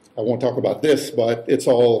 Anyway, I won't talk about this, but it's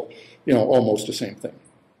all, almost the same thing.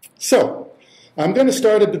 So I'm going to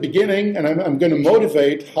start at the beginning, and I'm going to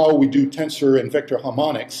motivate how we do tensor and vector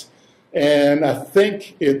harmonics. And I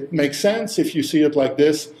think it makes sense if you see it like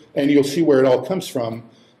this, and you'll see where it all comes from.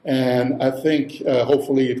 And I think,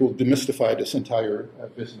 hopefully, it will demystify this entire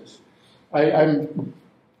business. I'm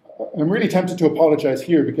really tempted to apologize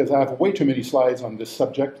here because I have way too many slides on this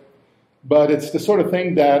subject. But it's the sort of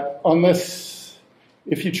thing that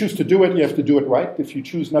if you choose to do it, you have to do it right. If you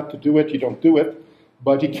choose not to do it, you don't do it.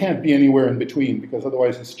 But you can't be anywhere in between, because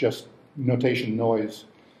otherwise it's just notation noise.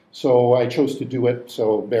 So I chose to do it,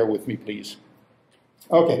 so bear with me, please.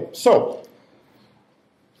 Okay, so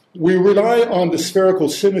we rely on the spherical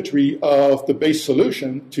symmetry of the base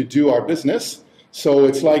solution to do our business. So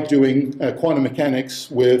it's like doing quantum mechanics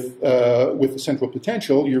with the central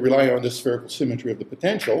potential. You rely on the spherical symmetry of the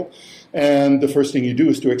potential. And the first thing you do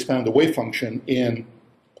is to expand the wave function in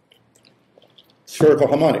spherical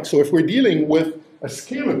harmonics. So if we're dealing with a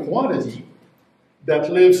scalar quantity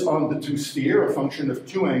that lives on the two-sphere, a function of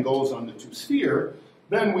two angles on the two-sphere,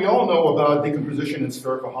 then we all know about decomposition in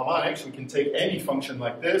spherical harmonics. We can take any function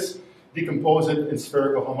like this, decompose it in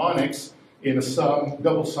spherical harmonics in a sum,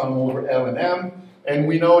 double sum over L and M, and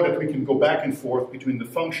we know that we can go back and forth between the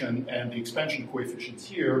function and the expansion coefficients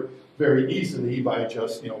here very easily by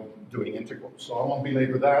just doing integrals. So I won't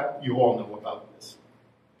belabor that. You all know about this.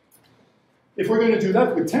 If we're going to do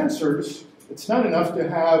that with tensors, it's not enough to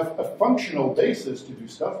have a functional basis to do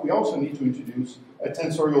stuff. We also need to introduce a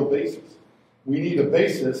tensorial basis. We need a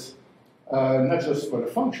basis, not just for the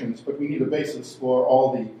functions, but we need a basis for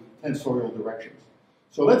all the tensorial directions.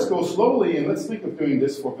 So let's go slowly, and let's think of doing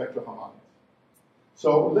this for vector harmonics.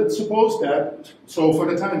 So let's suppose that, so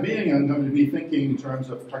for the time being, I'm going to be thinking in terms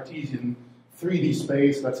of Cartesian 3D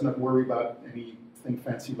space. Let's not worry about anything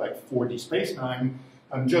fancy like 4D space-time.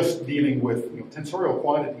 I'm just dealing with tensorial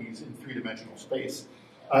quantities in three-dimensional space.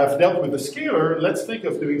 I've dealt with a scalar. Let's think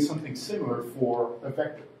of doing something similar for a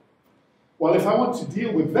vector. Well, if I want to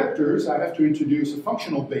deal with vectors, I have to introduce a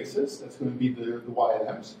functional basis. That's going to be the y and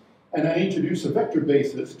m's. And I introduce a vector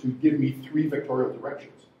basis to give me three vectorial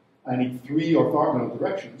directions. I need three orthogonal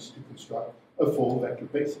directions to construct a full vector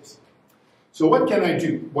basis. So what can I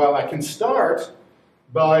do? Well, I can start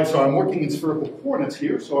so I'm working in spherical coordinates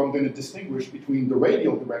here, so I'm going to distinguish between the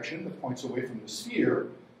radial direction that points away from the sphere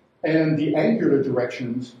and the angular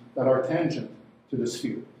directions that are tangent to the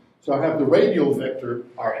sphere. So I have the radial vector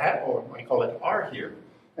r hat, or I call it r here,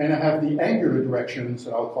 and I have the angular directions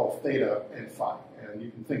that I'll call theta and phi. And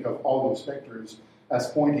you can think of all those vectors as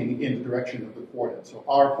pointing in the direction of the coordinate. So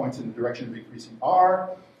r points in the direction of increasing r,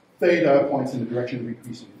 theta points in the direction of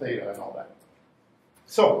increasing theta and all that.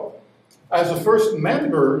 So, as a first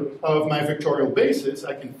member of my vectorial basis,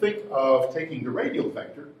 I can think of taking the radial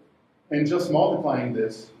vector and just multiplying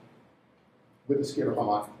this with the scalar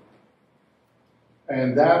harmonic.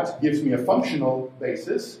 And that gives me a functional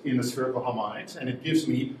basis in the spherical harmonics, and it gives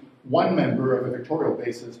me one member of a vectorial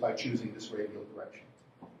basis by choosing this radial direction.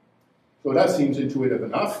 So that seems intuitive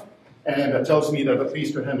enough, and that tells me that at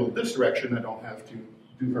least to handle this direction, I don't have to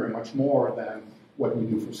do very much more than what we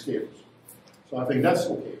do for scalars. So I think that's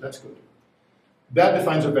okay, that's good. That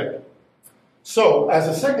defines a vector. So as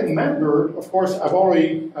a second member, of course, I've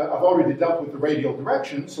already dealt with the radial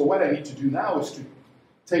direction, so what I need to do now is to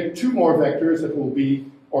take two more vectors that will be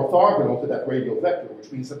orthogonal to that radial vector,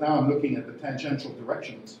 which means that now I'm looking at the tangential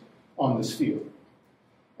directions on the sphere.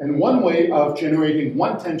 And one way of generating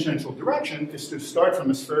one tangential direction is to start from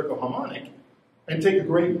a spherical harmonic and take a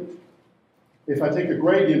gradient. If I take a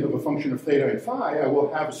gradient of a function of theta and phi, I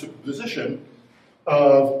will have a superposition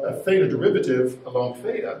of a theta derivative along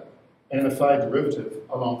theta and a phi derivative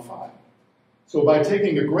along phi. So by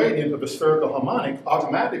taking a gradient of a spherical harmonic,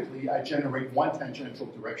 automatically I generate one tangential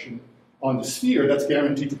direction on the sphere that's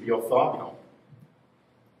guaranteed to be orthogonal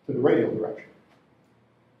to the radial direction.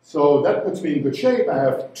 So that puts me in good shape. I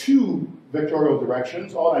have two vectorial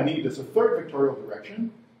directions. All I need is a third vectorial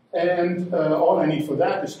direction, and all I need for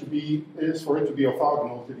that is for it to be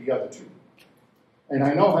orthogonal to the other two. And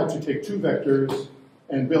I know how to take two vectors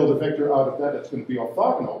and build a vector out of that that's going to be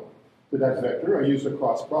orthogonal to that vector. I use the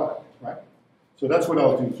cross product, right? So that's what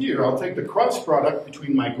I'll do here. I'll take the cross product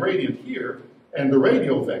between my gradient here and the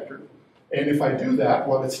radial vector. And if I do that,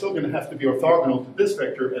 well, it's still going to have to be orthogonal to this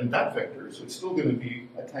vector and that vector. So it's still going to be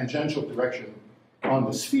a tangential direction on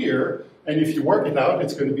the sphere. And if you work it out,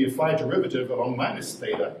 it's going to be a phi derivative along minus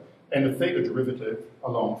theta and a theta derivative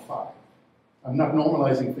along phi. I'm not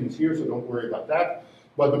normalizing things here, so don't worry about that.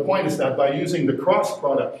 But the point is that by using the cross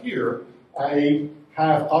product here, I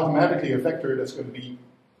have automatically a vector that's going to be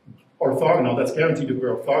orthogonal, that's guaranteed to be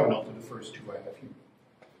orthogonal to the first two I have here.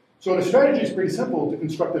 So the strategy is pretty simple to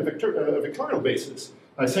construct a vectorial basis.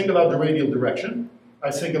 I single out the radial direction, I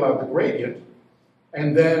single out the gradient,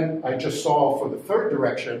 and then I just solve for the third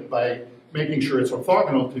direction by making sure it's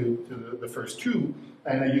orthogonal to the first two,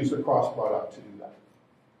 and I use the cross product to do that.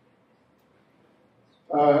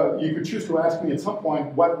 You could choose to ask me at some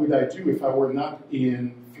point, what would I do if I were not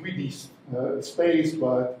in 3D space,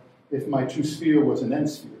 but if my two-sphere was an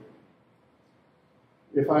n-sphere?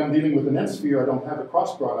 If I'm dealing with an n-sphere, I don't have a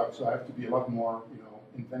cross product, so I have to be a lot more,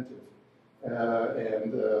 inventive.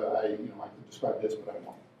 I could describe this, but I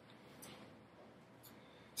won't.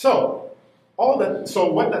 So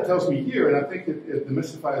what that tells me here, and I think it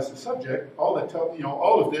demystifies the subject. All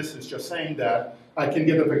of this is just saying that I can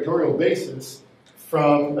get a vectorial basis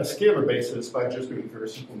from a scalar basis by just doing very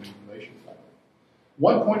simple manipulations like that.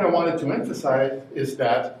 One point I wanted to emphasize is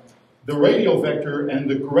that the radial vector and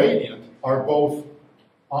the gradient are both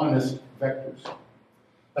honest vectors.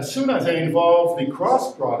 As soon as I involve the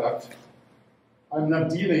cross product, I'm not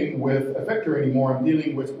dealing with a vector anymore. I'm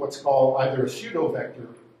dealing with what's called either a pseudo-vector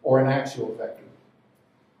or an axial vector.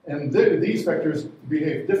 And these vectors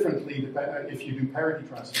behave differently if you do parity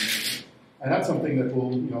transformations. And that's something that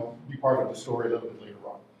will be part of the story a little bit later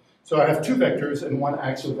on. So I have two vectors and one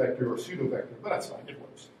axial vector or pseudo-vector, but that's fine, it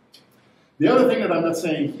works. The other thing that I'm not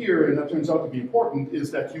saying here, and that turns out to be important, is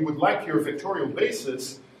that you would like your vectorial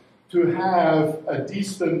basis to have a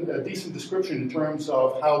decent description in terms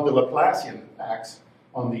of how the Laplacian acts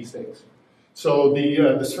on these things. So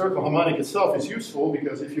the spherical harmonic itself is useful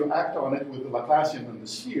because if you act on it with the Laplacian on the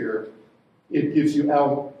sphere, it gives you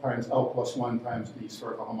L times L plus 1 times the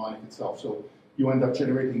spherical harmonic itself. So you end up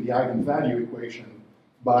generating the eigenvalue equation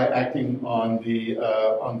by acting on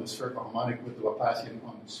the spherical harmonic with the Laplacian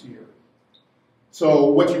on the sphere. So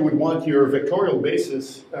what you would want your vectorial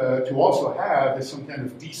basis to also have is some kind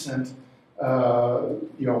of decent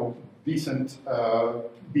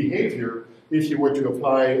behavior if you were to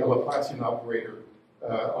apply a Laplacian operator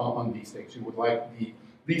on these things. You would like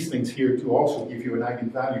these things here to also give you an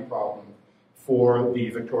eigenvalue problem for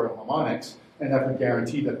the vectorial harmonics, and that would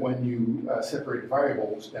guarantee that when you separate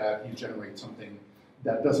variables that you generate something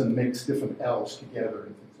that doesn't mix different L's together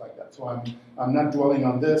and things like that. So I'm not dwelling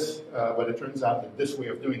on this, but it turns out that this way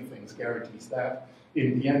of doing things guarantees that.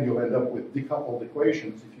 In the end, you'll end up with decoupled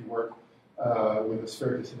equations if you work with a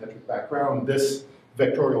spherically symmetric background. This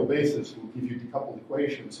vectorial basis will give you decoupled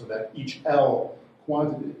equations so that each L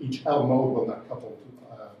mode will not couple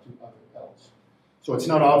to other L's. So it's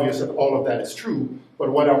not obvious that all of that is true,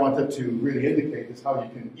 but what I wanted to really indicate is how you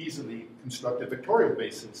can easily construct a vectorial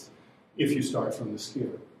basis if you start from the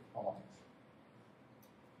scalar.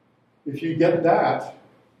 If you get that,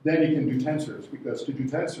 then you can do tensors, because to do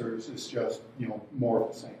tensors is just, you know, more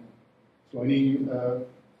of the same. So any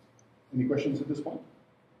questions at this point?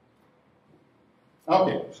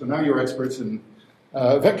 Okay, so now you're experts in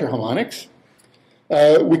vector harmonics.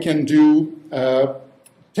 We can do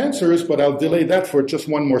tensors, but I'll delay that for just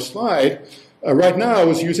one more slide. Right now, I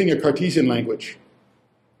was using a Cartesian language.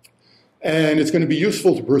 And it's going to be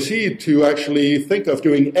useful to proceed to actually think of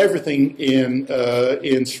doing everything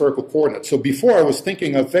in spherical coordinates. So before, I was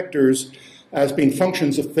thinking of vectors as being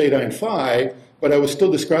functions of theta and phi, but I was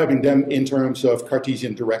still describing them in terms of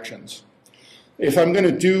Cartesian directions. If I'm going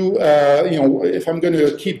to do, if I'm going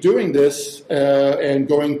to keep doing this and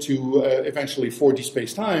going to eventually 4D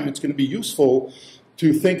space-time, it's going to be useful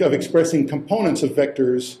to think of expressing components of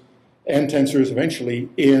vectors and tensors eventually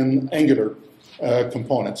in angular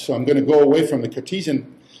components. So I'm going to go away from the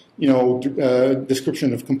Cartesian,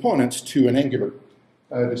 description of components to an angular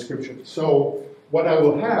description. So what I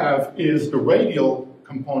will have is the radial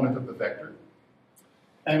component of the vector,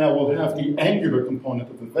 and I will have the angular component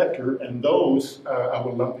of the vector, and those I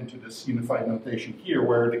will lump into this unified notation here,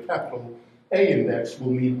 where the capital A index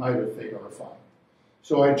will mean either theta or phi.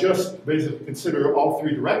 So I just basically consider all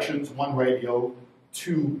three directions, one radial,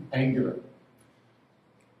 two angular.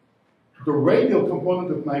 The radial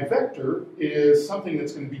component of my vector is something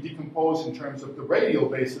that's going to be decomposed in terms of the radial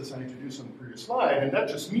basis I introduced on the previous slide, and that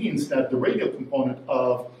just means that the radial component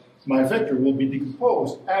of my vector will be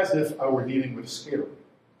decomposed as if I were dealing with a scalar.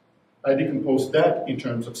 I decompose that in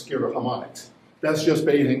terms of scalar harmonics. That's just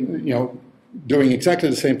doing exactly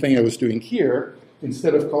the same thing I was doing here.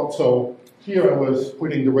 Instead of so here I was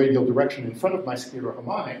putting the radial direction in front of my scalar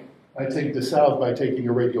harmonic. I take this out by taking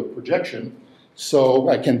a radial projection. So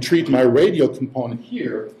I can treat my radial component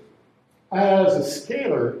here as a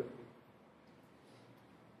scalar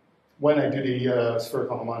when I do the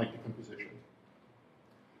spherical harmonic decomposition.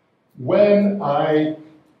 When I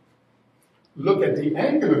look at the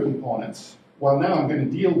angular components, well, now I'm going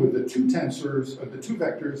to deal with the two tensors, or the two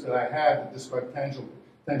vectors that I had that describe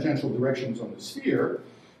tangential directions on the sphere.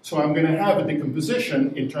 So I'm going to have a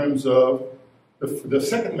decomposition in terms of the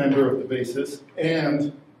second member of the basis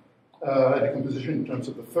and a decomposition in terms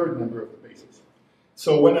of the third member of the basis.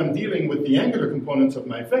 So when I'm dealing with the angular components of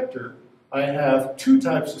my vector, I have two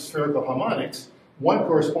types of spherical harmonics, one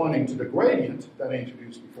corresponding to the gradient that I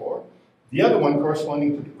introduced before, the other one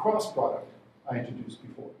corresponding to the cross product I introduced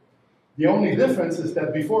before. The only difference is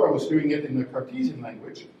that before I was doing it in the Cartesian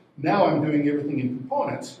language, now I'm doing everything in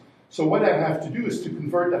components. So what I have to do is to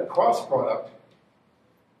convert that cross product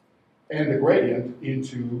and the gradient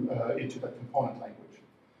into that component language.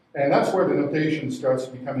 And that's where the notation starts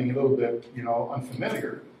becoming a little bit,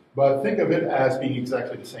 unfamiliar. But think of it as being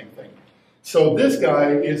exactly the same thing. So this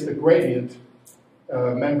guy is the gradient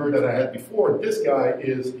member that I had before. This guy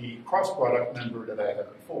is the cross product member that I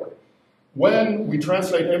had before. When we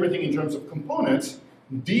translate everything in terms of components,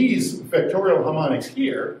 these vectorial harmonics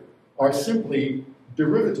here are simply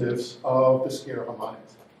derivatives of the scalar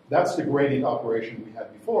harmonics. That's the gradient operation we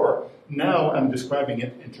had before. Now I'm describing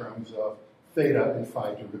it in terms of theta and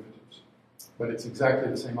phi derivatives. But it's exactly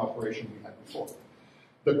the same operation we had before.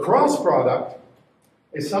 The cross product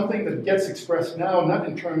is something that gets expressed now not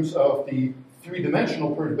in terms of the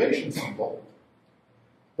three-dimensional perturbation symbol,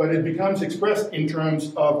 but it becomes expressed in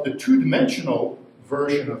terms of the two-dimensional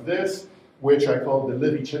version of this, which I call the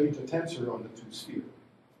Levi-Civita tensor on the two-sphere.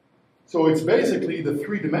 So it's basically the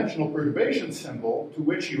three-dimensional perturbation symbol to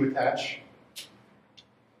which you attach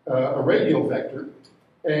a radial vector,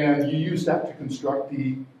 and you use that to construct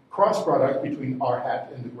the cross product between r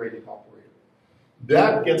hat and the gradient operator.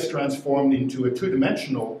 That gets transformed into a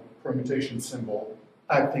two-dimensional permutation symbol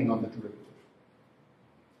acting on the derivative.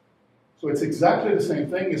 So it's exactly the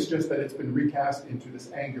same thing, it's just that it's been recast into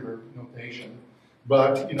this angular notation.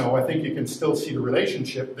 But, I think you can still see the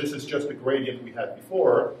relationship. This is just the gradient we had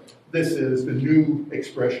before. This is the new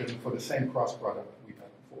expression for the same cross product we had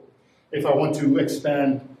before. If I want to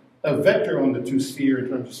expand a vector on the two-sphere in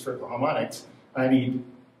terms of spherical harmonics, I need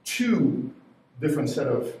two different set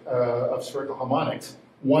of spherical harmonics,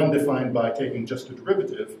 one defined by taking just a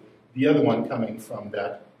derivative, the other one coming from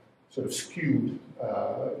that sort of skewed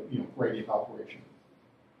gradient operation.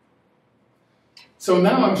 So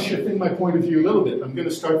now I'm shifting my point of view a little bit. I'm going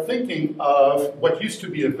to start thinking of what used to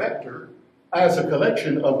be a vector as a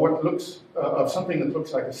collection of of something that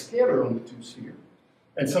looks like a scalar on the two-sphere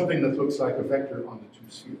and something that looks like a vector on the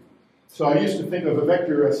two-sphere. So I used to think of a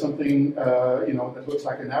vector as something that looks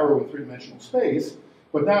like an arrow in three-dimensional space,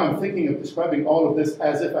 but now I'm thinking of describing all of this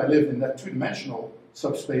as if I lived in that two-dimensional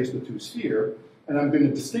subspace, the two-sphere, and I'm going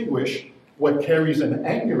to distinguish what carries an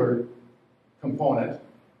angular component,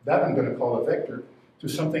 that I'm going to call a vector, to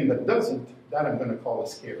something that doesn't, that I'm going to call a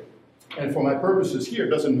scalar. And for my purposes here, it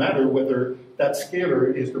doesn't matter whether that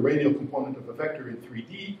scalar is the radial component of a vector in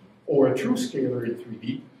 3D or a true scalar in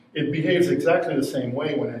 3D. It behaves exactly the same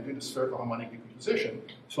way when I do the spherical harmonic decomposition.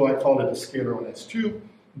 So I call it a scalar on S2.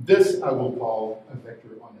 This I will call a vector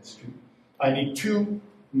on S2. I need two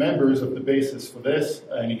members of the basis for this.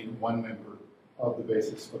 I need one member of the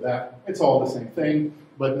basis for that. It's all the same thing,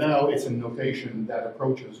 but now it's a notation that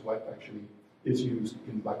approaches what actually is used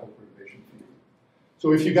in black hole perturbation theory.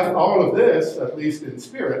 So if you got all of this, at least in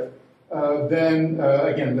spirit, then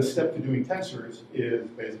again, the step to doing tensors is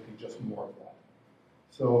basically just more of that.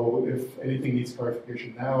 So if anything needs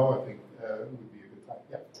clarification now, I think it would be a good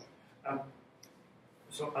time. Yeah.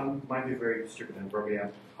 So I might be very stupid and probably am.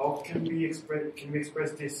 How can we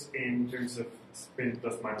express this in terms of spin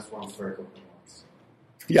plus minus one spherical harmonics?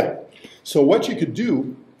 Yeah. So what you could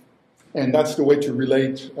do, and that's the way to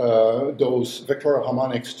relate those vectorial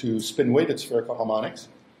harmonics to spin-weighted spherical harmonics,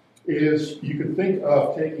 is you could think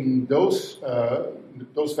of taking those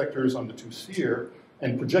vectors on the two sphere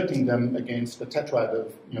and projecting them against a tetrad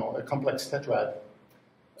of, a complex tetrad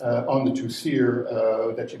on the two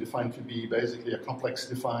sphere that you define to be basically a complex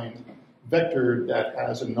defined vector that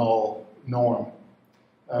has a null norm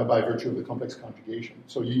by virtue of the complex conjugation.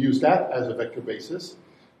 So you use that as a vector basis.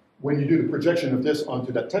 When you do the projection of this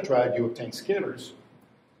onto that tetrad, you obtain scalars,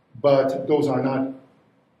 but those are not,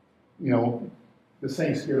 the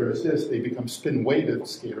same scalar as this. They become spin-weighted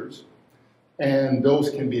scalars, and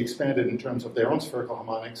those can be expanded in terms of their own spherical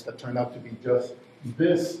harmonics that turn out to be just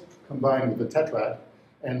this combined with the tetrad,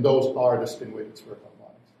 and those are the spin-weighted spherical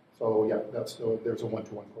harmonics. So yeah, there's a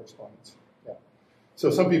one-to-one correspondence. Yeah.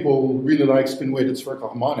 So some people really like spin-weighted spherical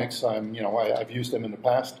harmonics. I've used them in the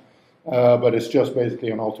past. But it's just basically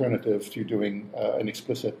an alternative to doing an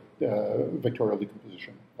explicit vectorial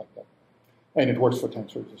decomposition like that. And it works for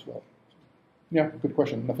tensors as well. Yeah, good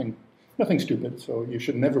question. Nothing stupid, so you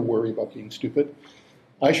should never worry about being stupid.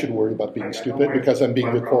 I should worry about being stupid because I'm being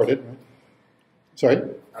recorded. Right? Sorry?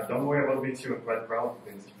 Don't worry about being stupid, quite proud of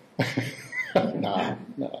things.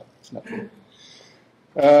 No, it's not true.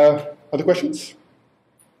 Other questions?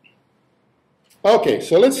 Okay,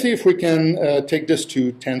 so let's see if we can take this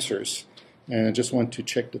to tensors. And I just want to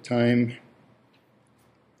check the time.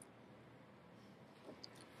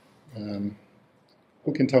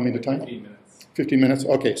 Who can tell me the time? 15 minutes. 15 minutes?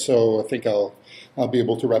 Okay, so I think I'll be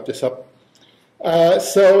able to wrap this up.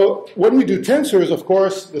 So when we do tensors, of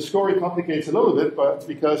course, the story complicates a little bit, but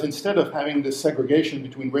because instead of having this segregation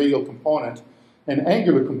between radial component and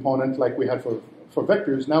angular component like we had for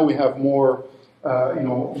vectors, now we have more,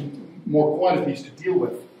 more quantities to deal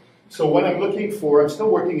with. So what I'm looking for, I'm still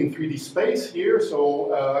working in 3D space here,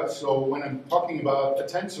 so when I'm talking about a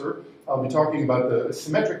tensor, I'll be talking about the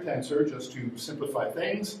symmetric tensor, just to simplify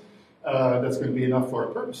things. That's going to be enough for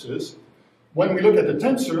our purposes. When we look at the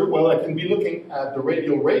tensor, well, I can be looking at the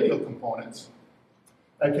radial components.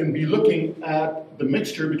 I can be looking at the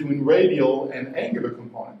mixture between radial and angular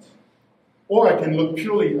components. Or I can look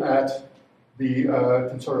purely at the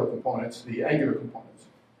tensorial components, the angular components,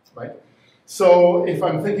 right? So if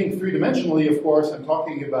I'm thinking three-dimensionally, of course, I'm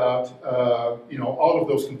talking about all of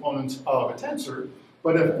those components of a tensor.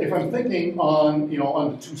 But if I'm thinking on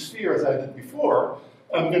the two spheres I did before,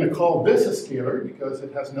 I'm going to call this a scalar because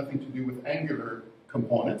it has nothing to do with angular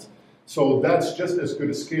components. So that's just as good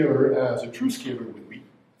a scalar as a true scalar would be.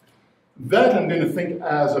 That I'm going to think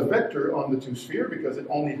as a vector on the two sphere because it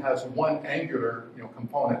only has one angular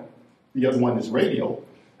component. The other one is radial.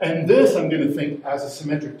 And this I'm going to think as a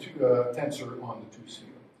symmetric tensor on the two sphere.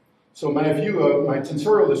 So my view of my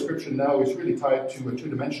tensorial description now is really tied to a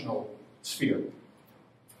two-dimensional sphere.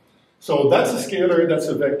 So that's a scalar, that's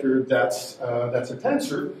a vector, that's a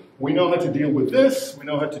tensor. We know how to deal with this, we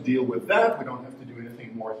know how to deal with that, we don't have to do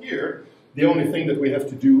anything more here. The only thing that we have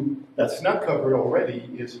to do that's not covered already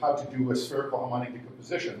is how to do a spherical harmonic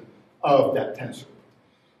decomposition of that tensor.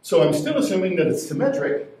 So I'm still assuming that it's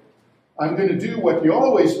symmetric. I'm going to do what you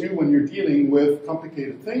always do when you're dealing with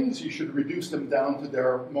complicated things. You should reduce them down to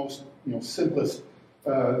their most simplest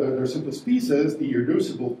pieces, the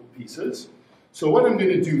irreducible pieces. So what I'm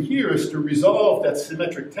going to do here is to resolve that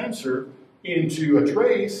symmetric tensor into a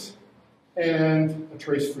trace and a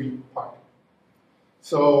trace-free part.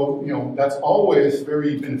 So, that's always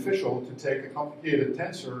very beneficial to take a complicated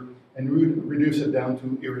tensor and reduce it down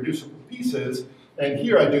to irreducible pieces. And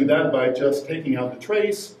here I do that by just taking out the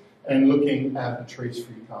trace and looking at the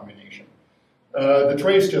trace-free combination. The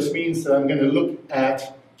trace just means that I'm going to look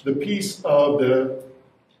at the piece of the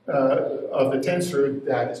of the tensor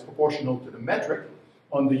that is proportional to the metric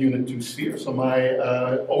on the unit 2 sphere. So my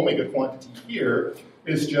omega quantity here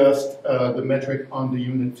is just the metric on the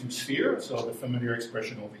unit 2 sphere, so the familiar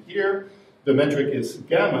expression over here. The metric is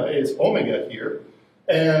gamma, is omega here,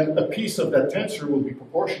 and a piece of that tensor will be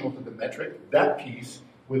proportional to the metric. That piece,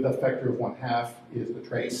 with a factor of 1/2, is the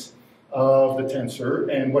trace of the tensor,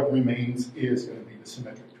 and what remains is going to be the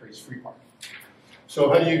symmetric trace-free part. So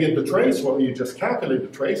how do you get the trace? Well, you just calculate the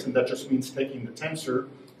trace, and that just means taking the tensor,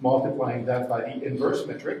 multiplying that by the inverse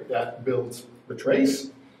metric that builds the trace.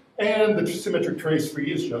 And the symmetric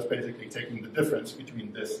trace-free is just basically taking the difference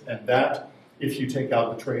between this and that. If you take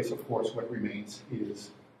out the trace, of course, what remains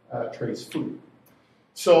is trace-free.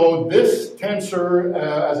 So this tensor,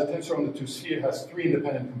 as a tensor on the 2 sphere, has 3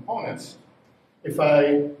 independent components. If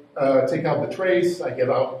I take out the trace, I get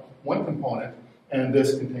out 1 component, and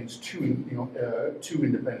this contains 2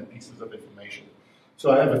 independent pieces of information.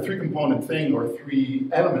 So I have a 3-component thing or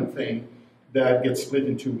 3-element thing that gets split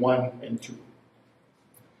into 1 and 2.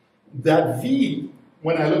 That V,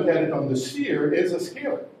 when I look at it on the sphere, is a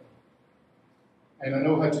scalar. And I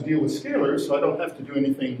know how to deal with scalars, so I don't have to do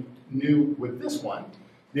anything new with this one.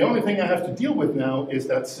 The only thing I have to deal with now is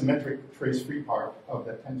that symmetric trace-free part of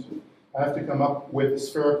that tensor. I have to come up with a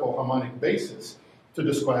spherical harmonic basis to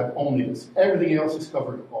describe only this. Everything else is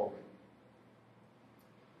covered already.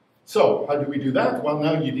 So, how do we do that? Well,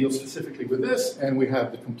 now you deal specifically with this, and we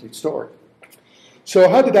have the complete story. So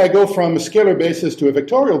how did I go from a scalar basis to a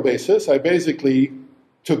vectorial basis? I basically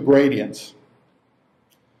took gradients,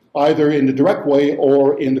 either in the direct way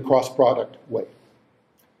or in the cross-product way.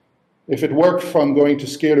 If it worked from going to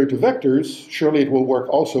scalar to vectors, surely it will work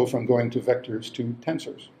also from going to vectors to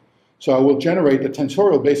tensors. So I will generate the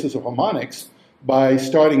tensorial basis of harmonics by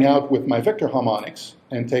starting out with my vector harmonics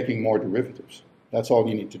and taking more derivatives. That's all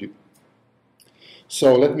you need to do.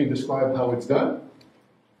 So let me describe how it's done.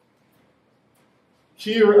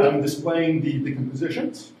 Here I'm displaying the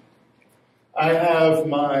decompositions. I have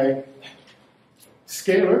my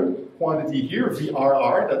scalar quantity here,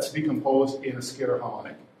 VRR, that's decomposed in a scalar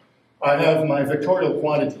harmonic. I have my vectorial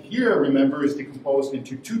quantity here, remember, is decomposed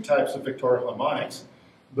into 2 types of vectorial harmonics.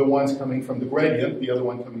 The one's coming from the gradient, the other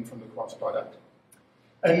one coming from the cross product.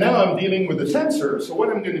 And now I'm dealing with the tensor, so what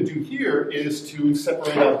I'm going to do here is to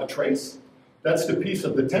separate out the trace. That's the piece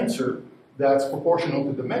of the tensor that's proportional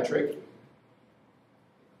to the metric.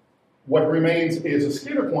 What remains is a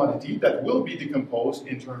scalar quantity that will be decomposed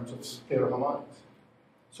in terms of scalar harmonics.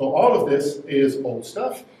 So all of this is old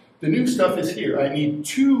stuff. The new stuff is here. I need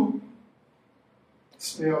 2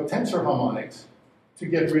 tensor harmonics to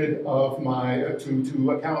get rid of my,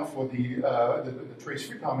 to account for the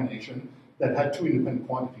trace-free combination that had 2 independent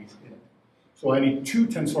quantities in it. So I need 2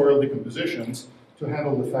 tensorial decompositions to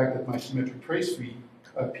handle the fact that my symmetric trace-free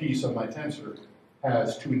piece of my tensor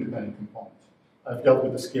has 2 independent components. I've dealt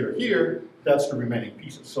with the scalar here, that's the remaining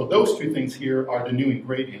pieces. So those 2 things here are the new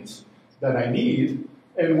ingredients that I need,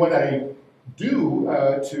 and what I do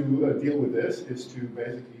to deal with this is to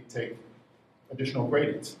basically take additional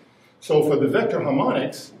gradients. So for the vector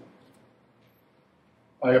harmonics,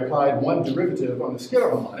 I applied 1 derivative on the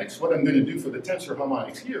scalar harmonics. What I'm going to do for the tensor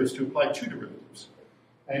harmonics here is to apply 2 derivatives.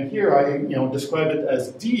 And here I describe it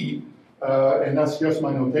as D, and that's just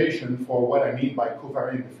my notation for what I mean by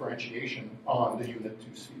covariant differentiation on the unit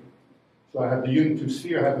 2 sphere. So I have the unit 2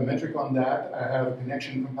 sphere, I have a metric on that, I have a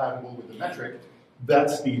connection compatible with the metric.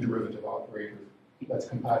 That's the derivative operator that's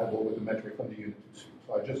compatible with the metric on the unit 2 sphere.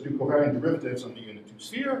 So I just do covariant derivatives on the unit 2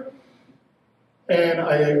 sphere, and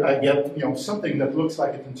I get something that looks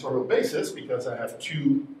like a tensorial basis because I have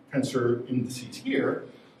 2 tensor indices here.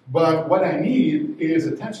 But what I need is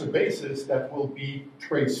a tensor basis that will be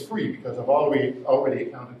trace-free because I've already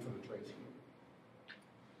accounted for the trace here.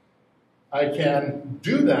 I can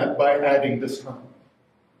do that by adding this term.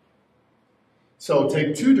 So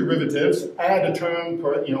take 2 derivatives, add a term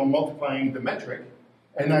per, multiplying the metric,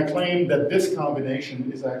 and I claim that this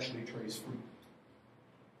combination is actually trace-free.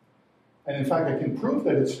 And in fact, I can prove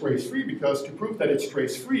that it's trace-free because to prove that it's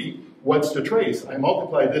trace-free, what's the trace? I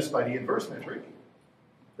multiply this by the inverse metric.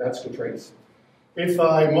 That's the trace. If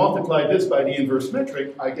I multiply this by the inverse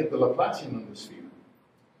metric, I get the Laplacian on the sphere.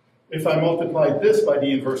 If I multiply this by the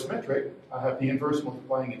inverse metric, I have the inverse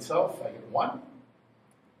multiplying itself, I get 1.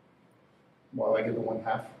 Well, I get the 1/2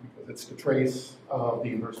 because it's the trace of the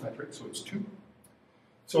inverse metric, so it's 2.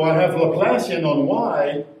 So I have Laplacian on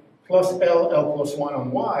y plus L plus 1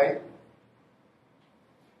 on y.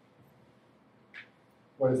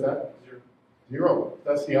 What is that? 0.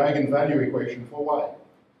 That's the eigenvalue equation for y.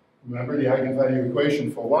 Remember, the eigenvalue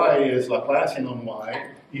equation for y is Laplacian on y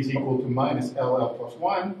is equal to minus LL plus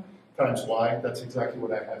 1 times y. That's exactly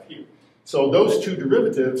what I have here. So those two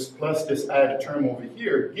derivatives plus this added term over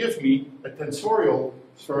here give me a tensorial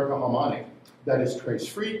spherical harmonic that is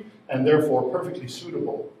trace-free and therefore perfectly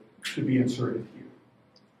suitable to be inserted here.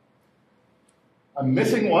 I'm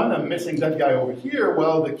missing one. I'm missing that guy over here.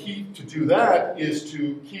 Well, the key to do that is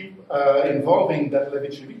to keep involving that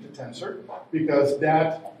Levi-Civita tensor because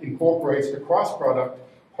that incorporates the cross product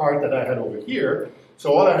part that I had over here.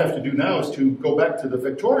 So all I have to do now is to go back to the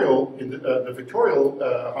vectorial,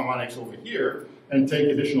 harmonics over here and take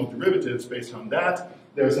additional derivatives based on that.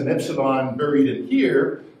 There's an epsilon buried in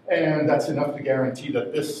here, and that's enough to guarantee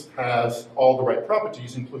that this has all the right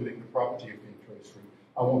properties, including the property of being trace-free.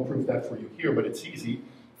 I won't prove that for you here, but it's easy.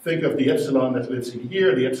 Think of the epsilon that lives in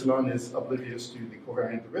here. The epsilon is oblivious to the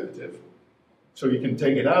covariant derivative. So you can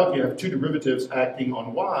take it out. You have two derivatives acting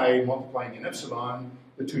on y, multiplying an epsilon.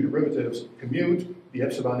 The two derivatives commute. The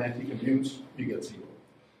epsilon anti-commutes. You get 0.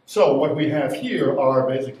 So what we have here are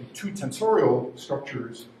basically two tensorial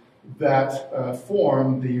structures that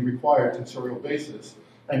form the required tensorial basis.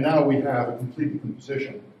 And now we have a complete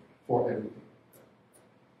decomposition for everything.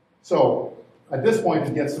 So at this point,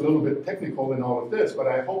 it gets a little bit technical in all of this, but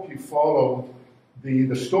I hope you follow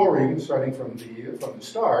the story starting from the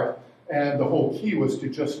start. And the whole key was to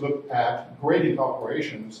just look at gradient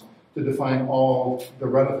operations to define all the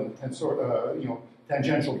relevant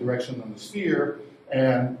tangential direction on the sphere.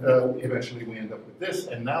 And eventually we end up with this.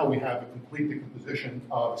 And now we have a complete decomposition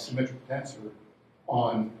of a symmetric tensor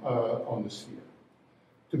on the sphere.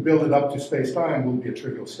 To build it up to space-time will be a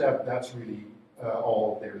trivial step. That's really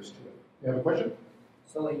all there is to it. You have a question?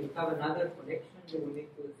 So if you have another connection, you will need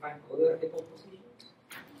to define other equal positions?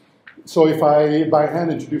 So if I, by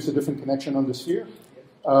hand, introduce a different connection on the sphere?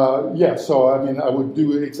 Yes, so I mean, I would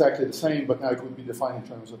do exactly the same, but now it would be defined in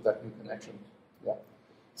terms of that new connection. Yeah.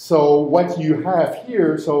 So what you have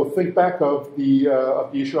here, so think back of the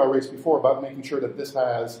issue I raised before about making sure that this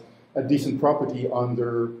has a decent property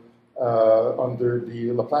under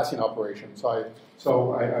the Laplacian operation.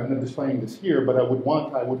 So I'm not displaying this here, but I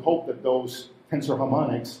would hope that those tensor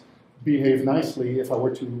harmonics behave nicely if I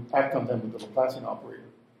were to act on them with the Laplacian operator.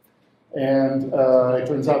 And it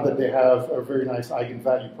turns out that they have a very nice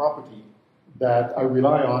eigenvalue property that I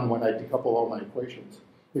rely on when I decouple all my equations.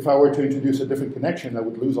 If I were to introduce a different connection, I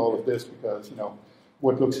would lose all of this because,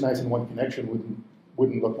 what looks nice in one connection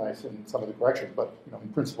wouldn't look nice in some other correction. But, in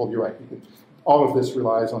principle, you're right. All of this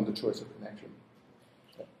relies on the choice of connection.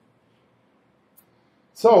 Okay.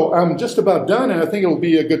 So I'm just about done, and I think it'll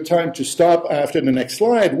be a good time to stop after the next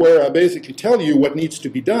slide, where I basically tell you what needs to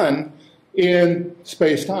be done in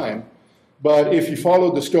space-time. But if you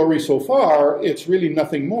follow the story so far, it's really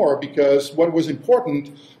nothing more, because what was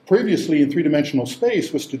important previously in three-dimensional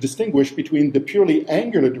space was to distinguish between the purely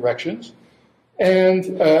angular directions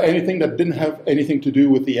and anything that didn't have anything to do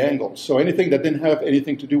with the angles. So anything that didn't have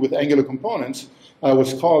anything to do with angular components, I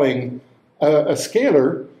was calling a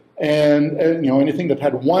scalar, and anything that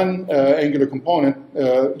had one angular component,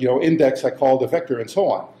 index, I called a vector, and so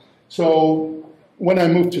on. So when I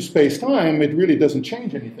move to space-time, it really doesn't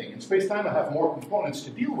change anything. In space-time, I have more components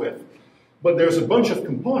to deal with, but there's a bunch of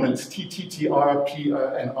components, T, R, P,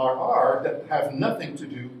 and RR, that have nothing to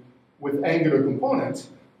do with angular components.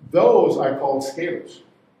 Those are called scalars.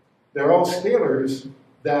 They're all scalars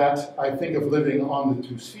that I think of living on the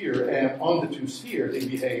two-sphere, and on the two-sphere, they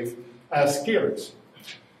behave as scalars.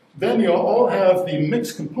 Then you all have the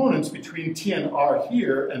mixed components between T and R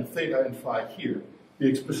here, and theta and phi here. The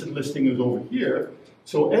explicit listing is over here.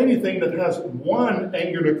 So anything that has one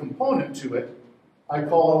angular component to it, I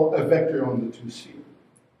call a vector on the two-sphere.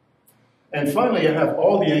 And finally, I have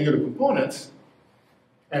all the angular components,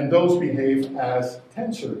 and those behave as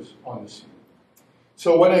tensors on the sphere.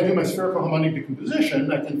 So when I do my spherical harmonic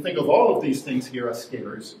decomposition, I can think of all of these things here as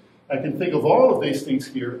scalars. I can think of all of these things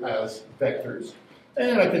here as vectors.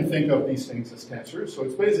 And I can think of these things as tensors. So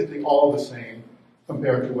it's basically all the same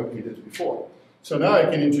compared to what we did before. So now I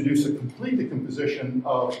can introduce a complete decomposition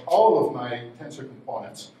of all of my tensor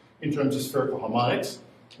components in terms of spherical harmonics.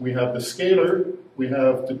 We have the scalar, we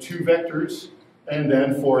have the two vectors, and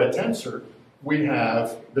then for a tensor, we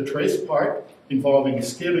have the trace part involving a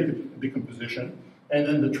scalar decomposition, and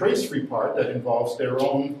then the trace-free part that involves their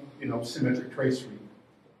own, symmetric trace-free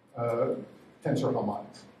tensor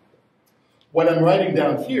harmonics. What I'm writing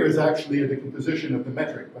down here is actually a decomposition of the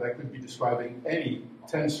metric, but I could be describing any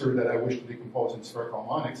tensor that I wish to decompose in spherical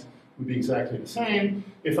harmonics. It would be exactly the same.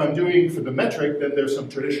 If I'm doing for the metric, then there's some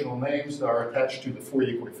traditional names that are attached to the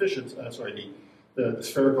Fourier coefficients, the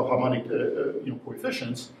spherical harmonic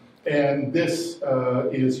coefficients. And this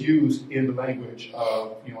is used in the language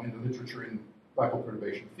of, in the literature in black hole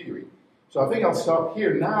perturbation theory. So I think I'll stop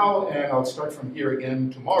here now, and I'll start from here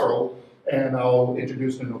again tomorrow, and I'll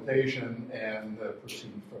introduce the notation and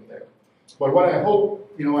proceed from there. But what I hope,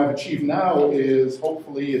 I've achieved now is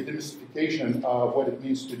hopefully a demystification of what it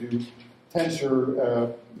means to do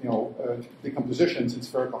tensor, decompositions in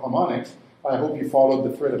spherical harmonics. I hope you followed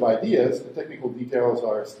the thread of ideas. The technical details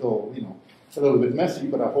are still, a little bit messy,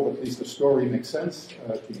 but I hope at least the story makes sense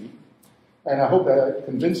to me. And I hope that I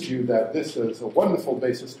convinced you that this is a wonderful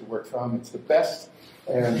basis to work from. It's the best,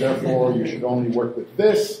 and therefore you should only work with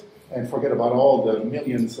this and forget about all the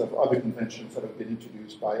millions of other conventions that have been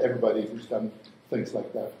introduced by everybody who's done things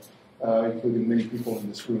like that, including many people in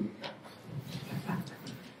this room.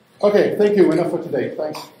 Okay, thank you. Enough for today.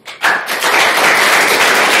 Thanks.